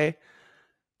like, okay,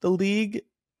 the league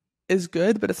is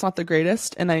good, but it's not the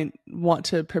greatest. And I want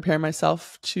to prepare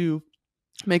myself to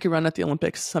make a run at the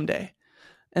Olympics someday.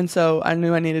 And so I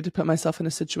knew I needed to put myself in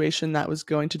a situation that was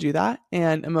going to do that.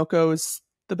 And Imoco is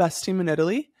the best team in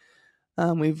Italy.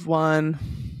 We've won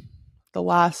the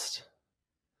last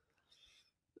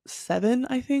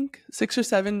 6 or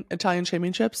 7 Italian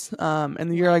championships.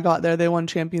 And the year I got there, they won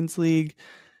Champions League.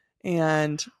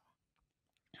 And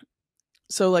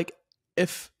so like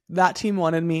if that team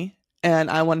wanted me and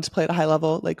I wanted to play at a high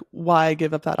level, like why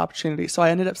give up that opportunity? So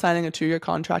I ended up signing a 2-year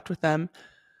contract with them.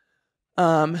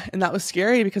 And that was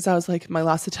scary because I was like, my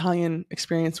last Italian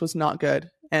experience was not good.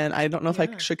 And I don't know if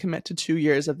I should commit to 2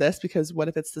 years of this because what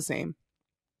if it's the same?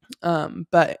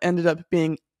 But it ended up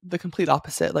being the complete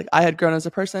opposite. Like I had grown as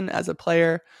a person, as a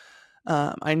player.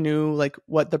 I knew like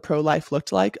what the pro life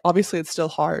looked like. Obviously it's still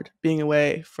hard being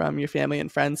away from your family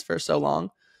and friends for so long.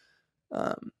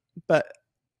 But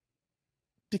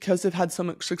because they've had so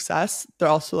much success, they're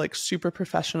also like super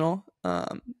professional,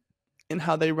 in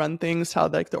how they run things, how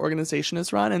like the organization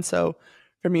is run. And so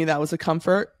for me, that was a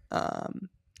comfort.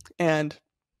 And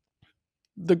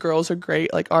the girls are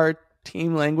great. Like our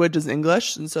team language is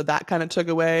English. And so that kind of took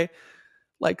away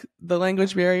like the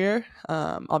language barrier.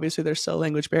 Obviously there's still a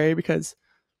language barrier because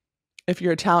if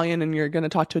you're Italian and you're going to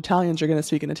talk to Italians, you're going to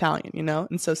speak in Italian,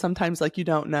 And so sometimes like you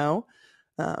don't know,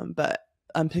 but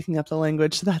I'm picking up the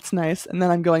language. So that's nice. And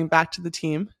then I'm going back to the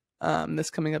team, this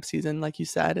coming up season, like you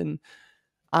said. And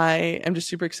I am just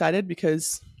super excited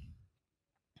because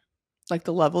like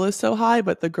the level is so high,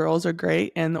 but the girls are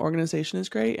great and the organization is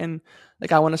great. And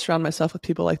like, I want to surround myself with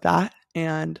people like that.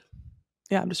 And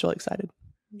yeah, I'm just really excited.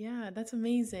 Yeah, that's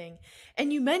amazing.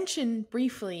 And you mentioned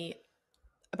briefly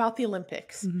about the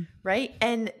Olympics, right?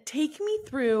 And take me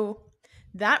through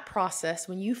that process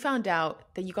when you found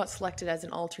out that you got selected as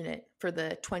an alternate for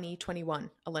the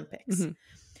 2021 Olympics.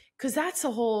 because that's a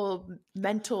whole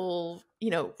mental,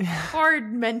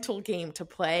 hard mental game to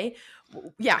play.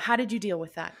 Yeah. How did you deal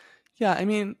with that? Yeah, I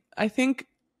mean, I think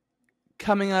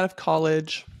coming out of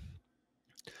college,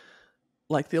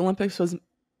 like the Olympics was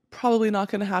probably not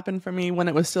going to happen for me when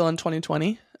it was still in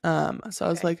 2020. So I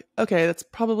was like, okay, that's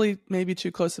probably maybe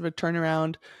too close of a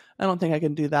turnaround. I don't think I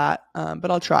can do that, but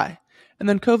I'll try. And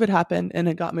then COVID happened and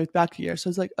it got moved back a year. So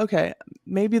I was like, okay,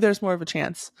 maybe there's more of a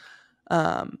chance.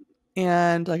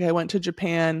 And like I went to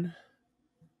Japan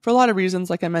for a lot of reasons,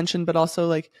 like I mentioned, but also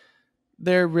like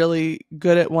they're really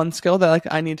good at one skill that like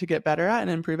I need to get better at and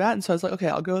improve at. And so I was like, okay,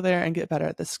 I'll go there and get better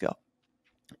at this skill.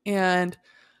 And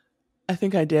I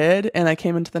think I did. And I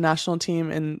came into the national team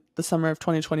in the summer of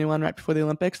 2021, right before the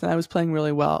Olympics, and I was playing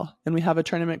really well. And we have a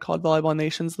tournament called Volleyball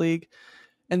Nations League.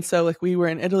 And so like we were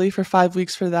in Italy for 5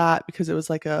 weeks for that because it was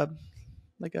like a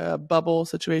bubble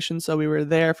situation. So we were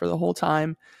there for the whole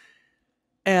time.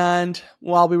 And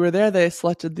while we were there, they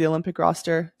selected the Olympic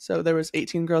roster. So there was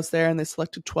 18 girls there and they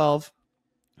selected 12.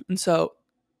 And so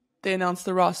they announced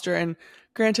the roster, and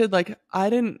granted, like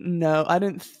I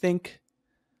didn't think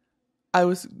I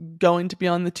was going to be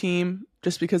on the team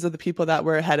just because of the people that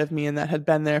were ahead of me and that had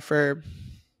been there for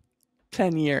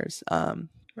 10 years.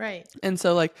 Right. And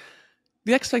so like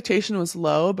the expectation was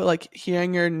low, but like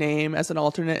hearing your name as an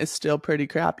alternate is still pretty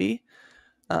crappy.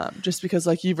 Just because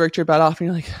like you've worked your butt off and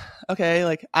you're like, okay,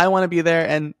 like I want to be there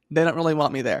and they don't really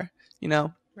want me there,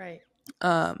 Right.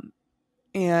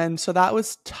 And so that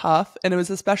was tough. And it was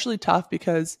especially tough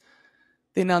because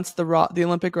they announced the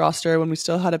Olympic roster when we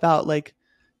still had about like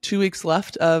 2 weeks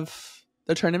left of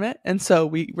the tournament. And so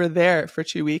we were there for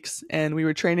 2 weeks and we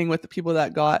were training with the people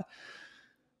that got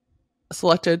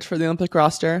selected for the Olympic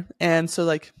roster. And so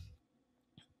like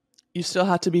you still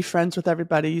have to be friends with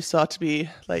everybody. You still have to be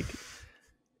like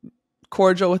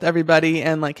cordial with everybody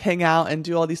and like hang out and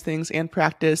do all these things and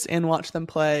practice and watch them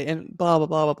play and blah, blah,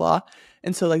 blah, blah, blah.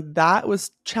 And so like that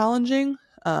was challenging.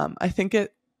 I think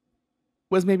it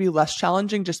was maybe less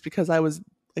challenging just because I was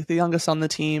like the youngest on the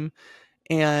team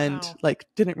and like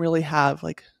didn't really have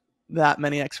like that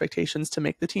many expectations to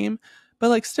make the team. But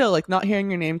like still like not hearing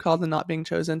your name called and not being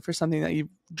chosen for something that you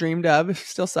dreamed of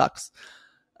still sucks.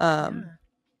 But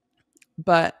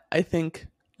I think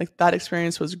like that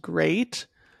experience was great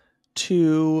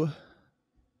to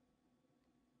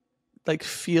like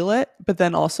feel it, but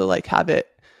then also like have it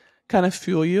kind of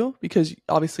fuel you because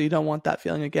obviously you don't want that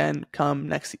feeling again come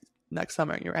next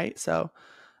summer, you're right. So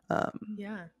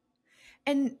yeah.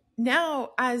 And now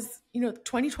as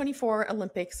 2024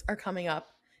 Olympics are coming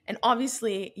up and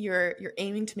obviously you're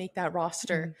aiming to make that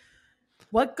roster. Mm-hmm.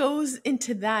 What goes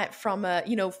into that from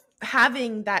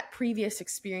having that previous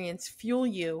experience fuel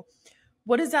you?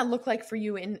 What does that look like for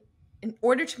you in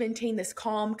order to maintain this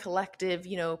calm, collective,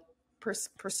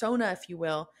 persona, if you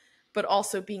will, but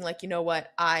also being like,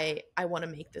 I want to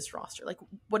make this roster. Like,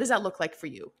 what does that look like for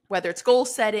you? Whether it's goal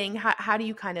setting, how do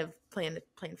you kind of plan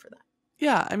for that?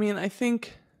 Yeah, I mean, I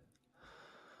think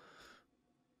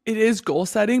it is goal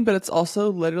setting, but it's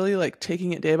also literally like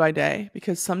taking it day by day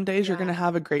because some days you're going to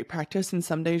have a great practice and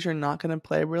some days you're not going to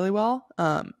play really well.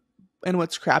 And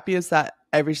what's crappy is that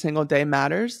every single day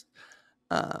matters.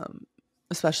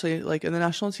 Especially like in the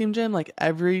national team gym, like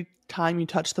every time you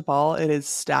touch the ball, it is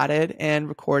statted and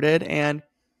recorded and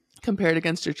compared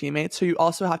against your teammates. So you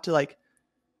also have to like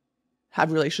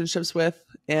have relationships with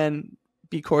and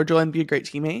be cordial and be a great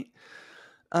teammate.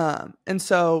 And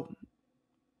so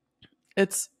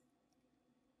it's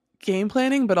game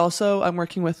planning, but also I'm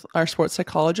working with our sports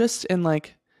psychologist and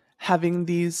like having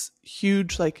these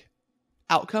huge like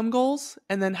outcome goals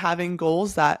and then having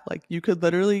goals that like you could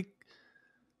literally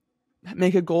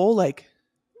make a goal like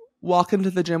walk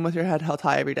into the gym with your head held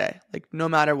high every day, like no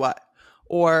matter what,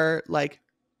 or like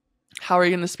how are you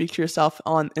going to speak to yourself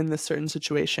in this certain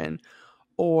situation,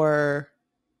 or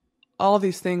all of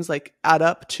these things like add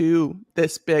up to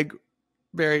this big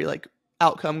very like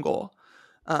outcome goal.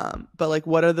 But like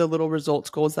what are the little results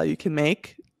goals that you can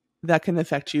make that can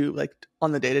affect you like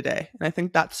on the day to day? And I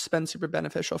think that's been super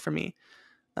beneficial for me.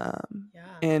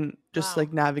 And just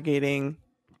like navigating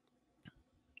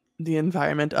the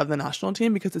environment of the national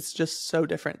team because it's just so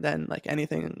different than like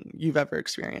anything you've ever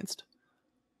experienced.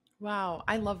 Wow.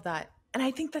 I love that. And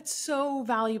I think that's so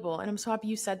valuable. And I'm so happy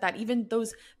you said that. Even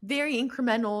those very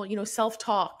incremental,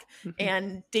 self-talk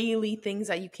and daily things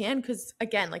that you can, because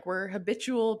again, like we're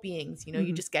habitual beings,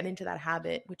 you just get into that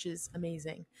habit, which is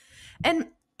amazing. And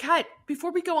Kat,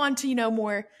 before we go on to,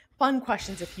 more fun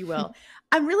questions, if you will,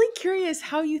 I'm really curious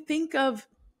how you think of,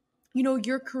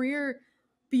 your career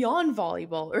beyond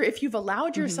volleyball, or if you've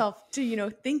allowed yourself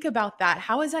to, think about that.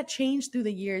 How has that changed through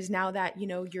the years now that,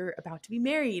 you're about to be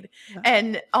married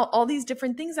and all these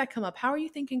different things that come up? How are you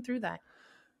thinking through that?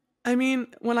 I mean,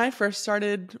 when I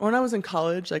was in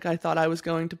college, like I thought I was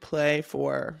going to play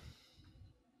for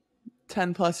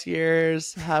 10 plus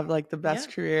years, have like the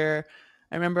best career.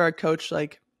 I remember our coach,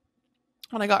 like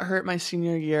when I got hurt my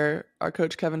senior year, our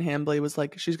coach Kevin Hambley was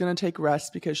like, she's going to take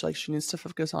rest because like she needs to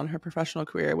focus on her professional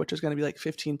career, which is going to be like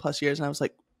 15 plus years. And I was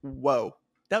like, whoa,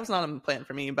 that was not a plan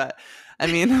for me. But I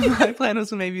mean, my plan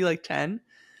was maybe like 10.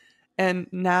 And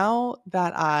now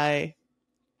that I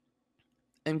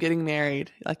am getting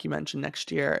married, like you mentioned, next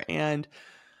year, and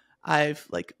I've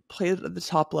like played at the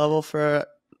top level for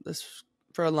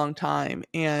a long time,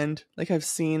 and like I've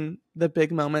seen the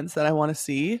big moments that I want to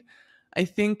see, I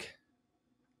think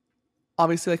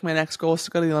obviously like my next goal is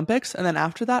to go to the Olympics, and then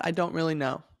after that I don't really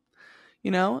know,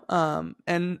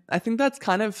 and I think that's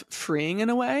kind of freeing in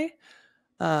a way.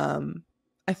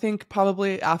 I think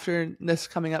probably after this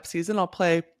coming up season I'll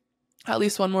play at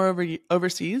least one more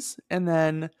overseas, and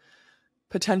then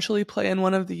potentially play in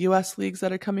one of the US leagues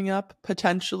that are coming up,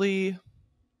 potentially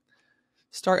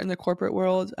start in the corporate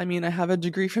world. I mean, I have a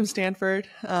degree from Stanford,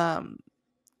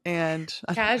 and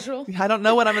casual. I don't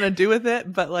know what I'm going to do with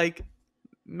it, but like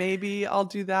maybe I'll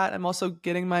do that. I'm also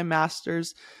getting my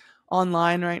master's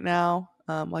online right now,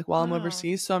 like while I'm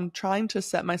overseas. So I'm trying to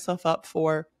set myself up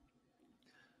for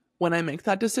when I make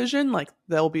that decision, like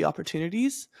there'll be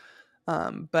opportunities.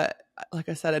 But like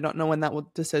I said, I don't know when that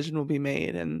decision will be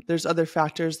made. And there's other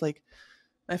factors, like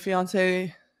my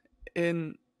fiance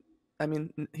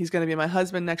he's going to be my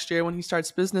husband next year when he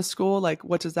starts business school. Like,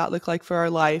 what does that look like for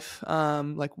our life?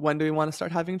 Like, when do we want to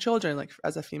start having children? Like,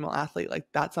 as a female athlete, like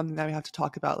that's something that we have to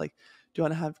talk about. Like, do you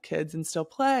want to have kids and still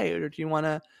play? Or do you want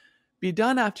to be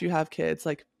done after you have kids?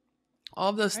 Like, all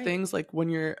of those things, like when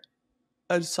you're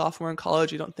a sophomore in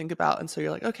college, you don't think about. And so you're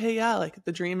like, okay, yeah, like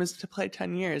the dream is to play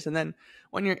 10 years. And then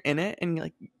when you're in it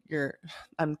and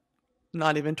I'm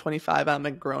not even 25, I'm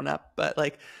a grown up, but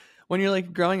like when you're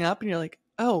like growing up and you're like,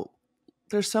 oh,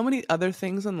 there's so many other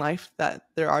things in life that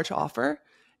there are to offer.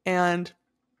 And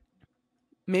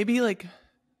maybe like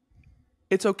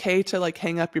it's okay to like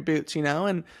hang up your boots,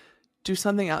 and do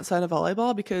something outside of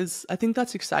volleyball, because I think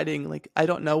that's exciting. Like, I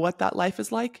don't know what that life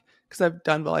is like because I've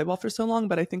done volleyball for so long,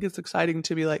 but I think it's exciting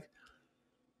to be like,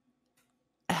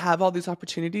 I have all these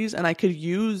opportunities and I could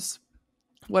use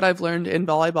what I've learned in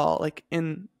volleyball, like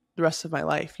in the rest of my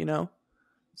life,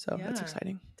 So that's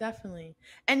exciting. Definitely.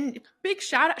 And big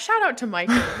shout out to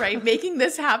Michael, right? Making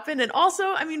this happen. And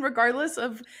also, I mean, regardless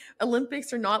of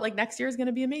Olympics or not, like next year is going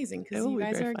to be amazing because you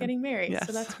guys are getting married. Yes.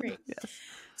 So that's great. Yes.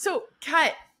 So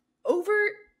Kat,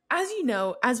 as you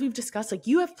know, as we've discussed, like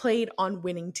you have played on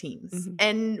winning teams,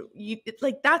 and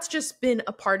that's just been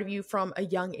a part of you from a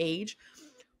young age.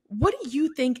 What do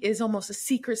you think is almost a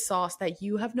secret sauce that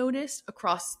you have noticed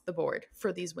across the board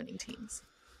for these winning teams?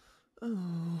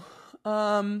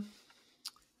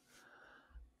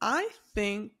 I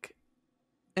think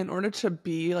in order to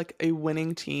be like a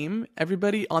winning team,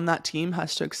 everybody on that team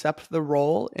has to accept the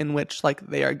role in which like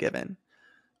they are given.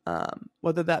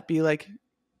 Whether that be like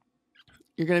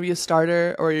you're going to be a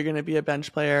starter or you're going to be a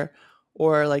bench player,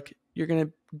 or like you're going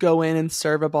to go in and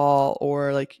serve a ball,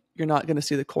 or like you're not going to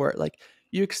see the court. Like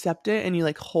you accept it and you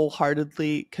like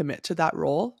wholeheartedly commit to that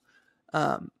role.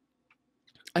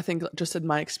 I think just in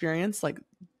my experience, like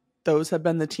those have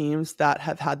been the teams that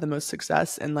have had the most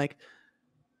success. And like,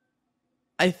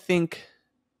 I think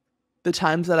the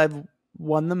times that I've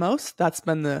won the most, that's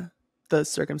been the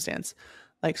circumstance.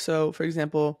 Like, so for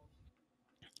example,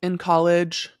 in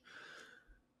college,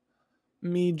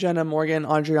 me, Jenna, Morgan,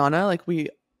 Adriana, like we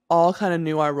all kind of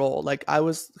knew our role. Like I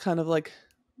was kind of like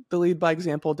the lead by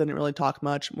example, didn't really talk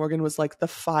much. Morgan was like the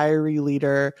fiery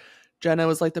leader. Jenna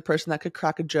was like the person that could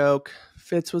crack a joke.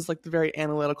 Fitz was like the very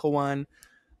analytical one.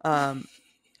 And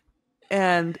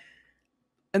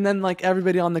then like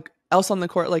everybody else on the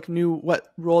court like knew what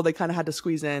role they kind of had to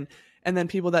squeeze in. And then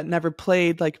people that never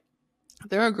played, like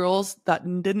there are girls that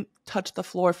didn't touch the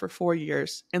floor for 4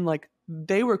 years, and like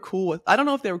they were cool with, I don't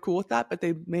know if they were cool with that, but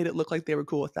they made it look like they were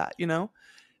cool with that,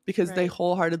 because they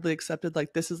wholeheartedly accepted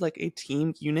like this is like a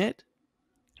team unit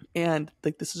and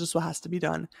like this is just what has to be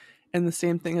done. And the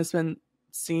same thing has been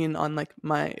seen on like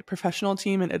my professional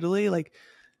team in Italy. Like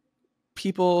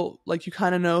people, like you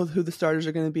kind of know who the starters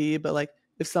are going to be, but like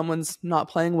if someone's not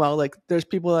playing well, like there's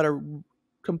people that are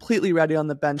completely ready on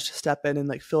the bench to step in and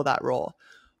like fill that role.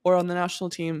 Or on the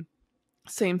national team,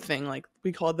 same thing. Like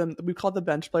we call the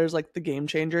bench players like the game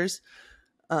changers,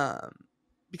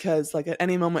 because like at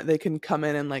any moment they can come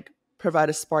in and like provide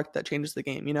a spark that changes the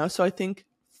game, So I think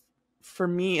for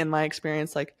me, in my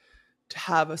experience, like to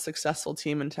have a successful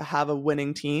team and to have a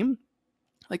winning team,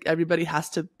 like everybody has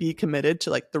to be committed to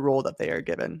like the role that they are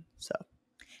given. So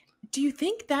do you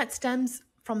think that stems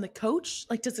from the coach?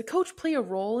 Like, does the coach play a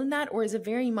role in that, or is it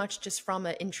very much just from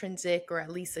an intrinsic or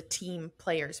at least a team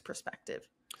player's perspective?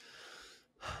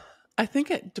 I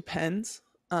think it depends.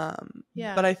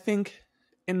 Yeah. But I think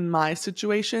in my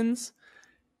situations,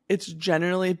 it's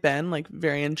generally been like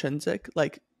very intrinsic.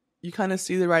 Like you kind of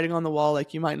see the writing on the wall,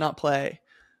 like you might not play.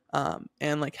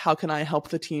 And like, how can I help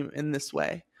the team in this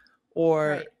way? Or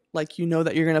Right. like, you know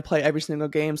that you're going to play every single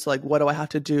game. So like, what do I have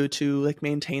to do to like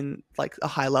maintain like a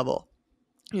high level,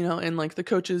 you know? And like the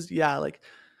coaches, yeah, like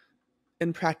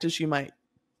in practice, you might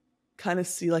kind of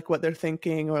see like what they're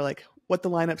thinking or like what the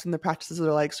lineups and the practices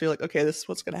are like. So you're like, okay, this is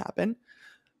what's going to happen.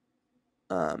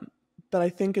 But I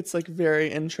think it's like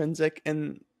very intrinsic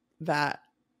in that,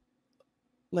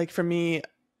 like for me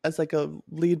as like a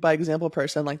lead by example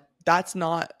person, like that's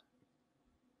not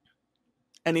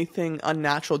anything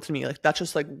unnatural to me. Like that's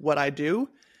just like what I do.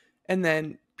 And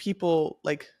then people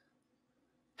like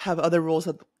have other rules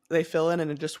that they fill in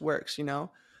and it just works, you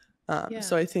know?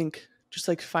 So I think just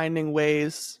like finding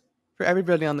ways for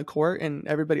everybody on the court and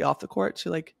everybody off the court to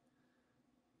like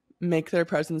make their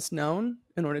presence known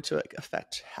in order to like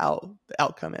affect how the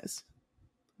outcome is.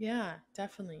 Yeah,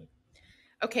 definitely.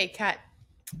 Okay, Kat,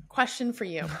 question for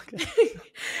you. Okay.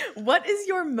 What is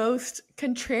your most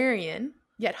contrarian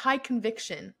yet high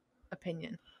conviction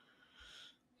opinion?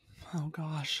 Oh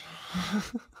gosh.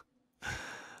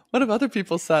 What have other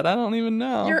people said? I don't even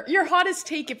know. Your hottest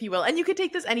take, if you will. And you could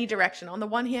take this any direction. On the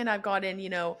one hand, I've gotten,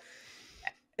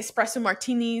 espresso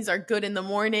martinis are good in the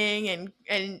morning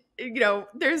and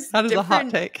there's that is a hot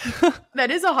take. That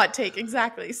is a hot take,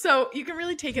 exactly. So you can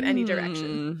really take it any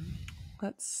direction.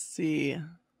 Let's see.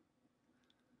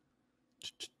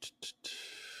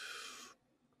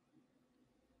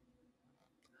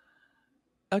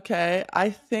 Okay,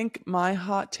 I think my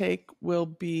hot take will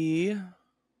be,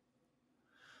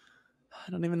 I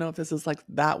don't even know if this is like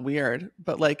that weird,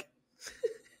 but like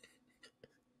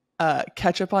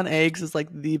ketchup on eggs is like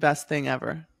the best thing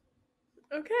ever.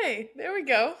 Okay, there we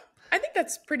go. I think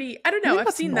that's pretty, I don't know,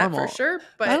 I've seen normal. That for sure,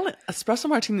 but espresso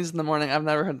martinis in the morning, I've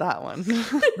never heard that one.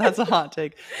 That's a hot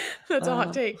take. That's a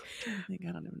hot take.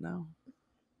 I don't even know.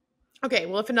 Okay,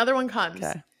 well, if another one comes,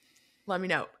 let me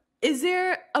know. Is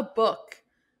there a book,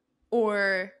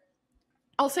 or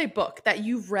I'll say book, that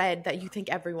you've read that you think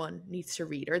everyone needs to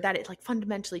read, or that it like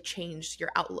fundamentally changed your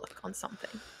outlook on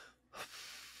something?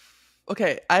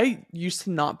 Okay, I used to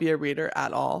not be a reader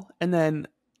at all. And then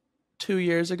 2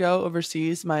 years ago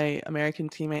overseas, my American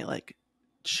teammate like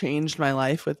changed my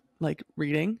life with like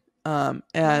reading. And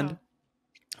wow.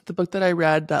 The book that I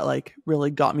read that like really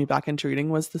got me back into reading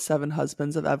was The 7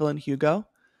 Husbands of Evelyn Hugo.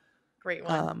 Great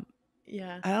one.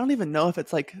 Yeah. I don't even know if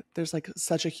it's like there's like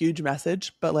such a huge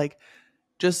message, but like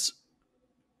just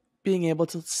being able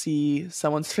to see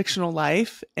someone's fictional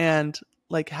life and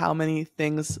like how many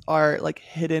things are like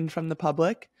hidden from the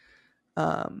public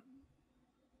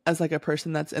as like a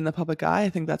person that's in the public eye. I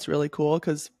think that's really cool,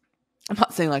 because I'm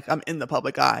not saying like I'm in the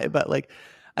public eye, but like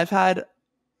I've had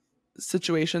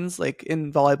situations like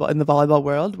in the volleyball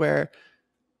world where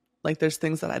like there's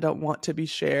things that I don't want to be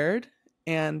shared,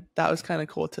 and that was kind of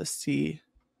cool to see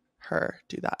her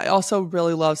do that. I also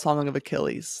really love The Song of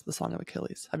Achilles.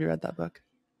 Have you read that book?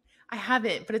 I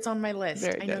haven't, but it's on my list.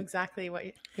 Very I good. know exactly what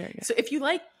you... Very good. So if you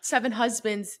like 7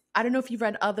 Husbands, I don't know if you've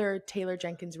read other Taylor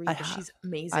Jenkins Reid, but she's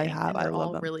amazing. I have. And they're I love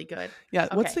all them. really good. Yeah.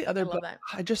 Okay, What's the other book? That.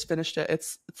 I just finished it.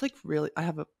 It's like really,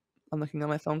 I'm looking on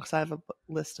my phone because I have a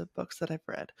list of books that I've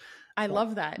read. I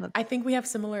love that. I think we have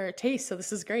similar tastes, so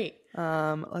this is great.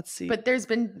 Let's see. But there's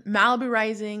been Malibu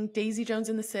Rising, Daisy Jones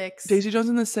and the Six. Daisy Jones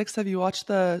and the Six. Have you watched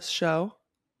the show?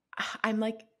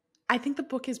 I think the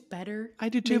book is better. I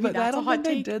do too, but I don't think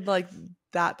they did like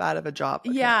that bad of a job.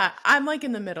 Okay. Yeah, I'm like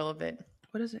in the middle of it.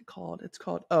 What is it called? It's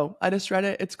called, I just read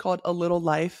it. It's called A Little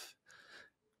Life.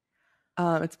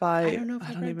 It's by, I think I'm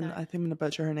going to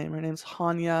butcher her name. Her name's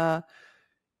Hanya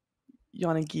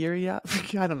Yanagiria.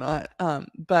 I don't know.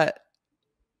 But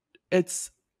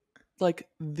it's like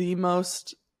the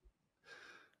most.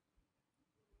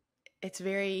 It's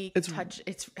heavy, it's right?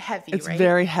 It's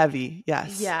very heavy.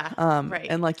 Yes. Yeah. Right.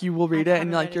 And like you will read it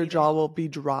and like your jaw will be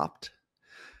dropped.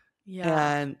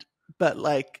 Yeah. But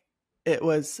like it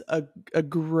was a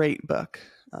great book.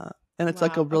 And it's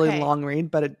like a really long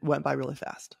read, but it went by really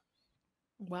fast.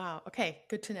 Wow. Okay.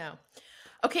 Good to know.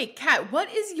 Okay, Kat,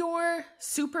 what is your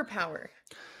superpower?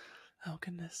 Oh,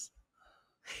 goodness.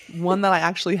 One that I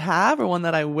actually have, or one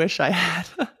that I wish I had?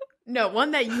 No,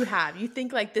 one that you have. You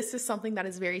think like this is something that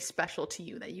is very special to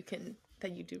you that you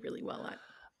do really well at.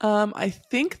 I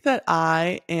think that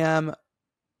I am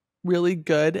really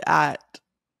good at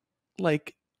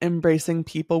like embracing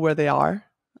people where they are.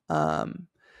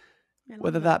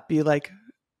 Whether that be like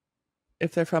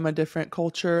if they're from a different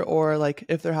culture or like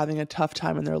if they're having a tough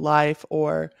time in their life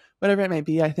or whatever it may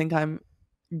be. I think I'm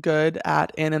good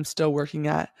at and I'm still working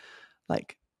at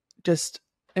like just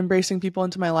embracing people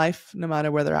into my life no matter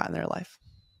where they're at in their life.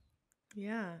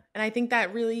 Yeah. And I think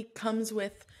that really comes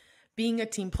with being a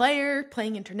team player,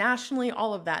 playing internationally,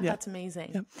 all of that. That's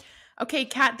amazing. Yep. Okay,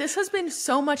 Kat, this has been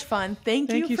so much fun.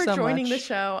 Thank you for joining the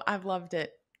show. I've loved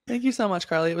it. Thank you so much,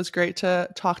 Carly. It was great to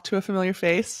talk to a familiar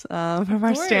face from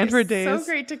our Stanford days. So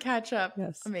great to catch up.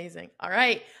 Yes. Amazing. All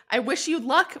right. I wish you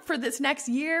luck for this next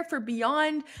year, for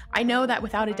beyond. I know that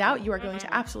without a doubt, you are going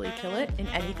to absolutely kill it in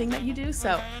anything that you do.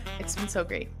 So it's been so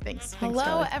great. Thanks.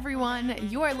 Hello, everyone.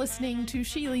 You are listening to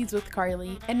She Leads with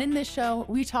Carly. And in this show,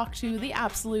 we talk to the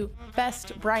absolute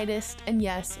best, brightest, and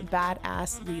yes,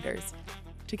 badass leaders.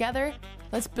 Together,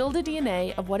 let's build a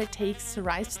DNA of what it takes to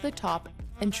rise to the top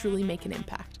and truly make an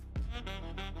impact.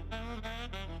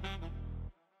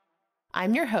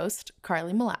 I'm your host,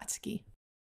 Carly Malatsky.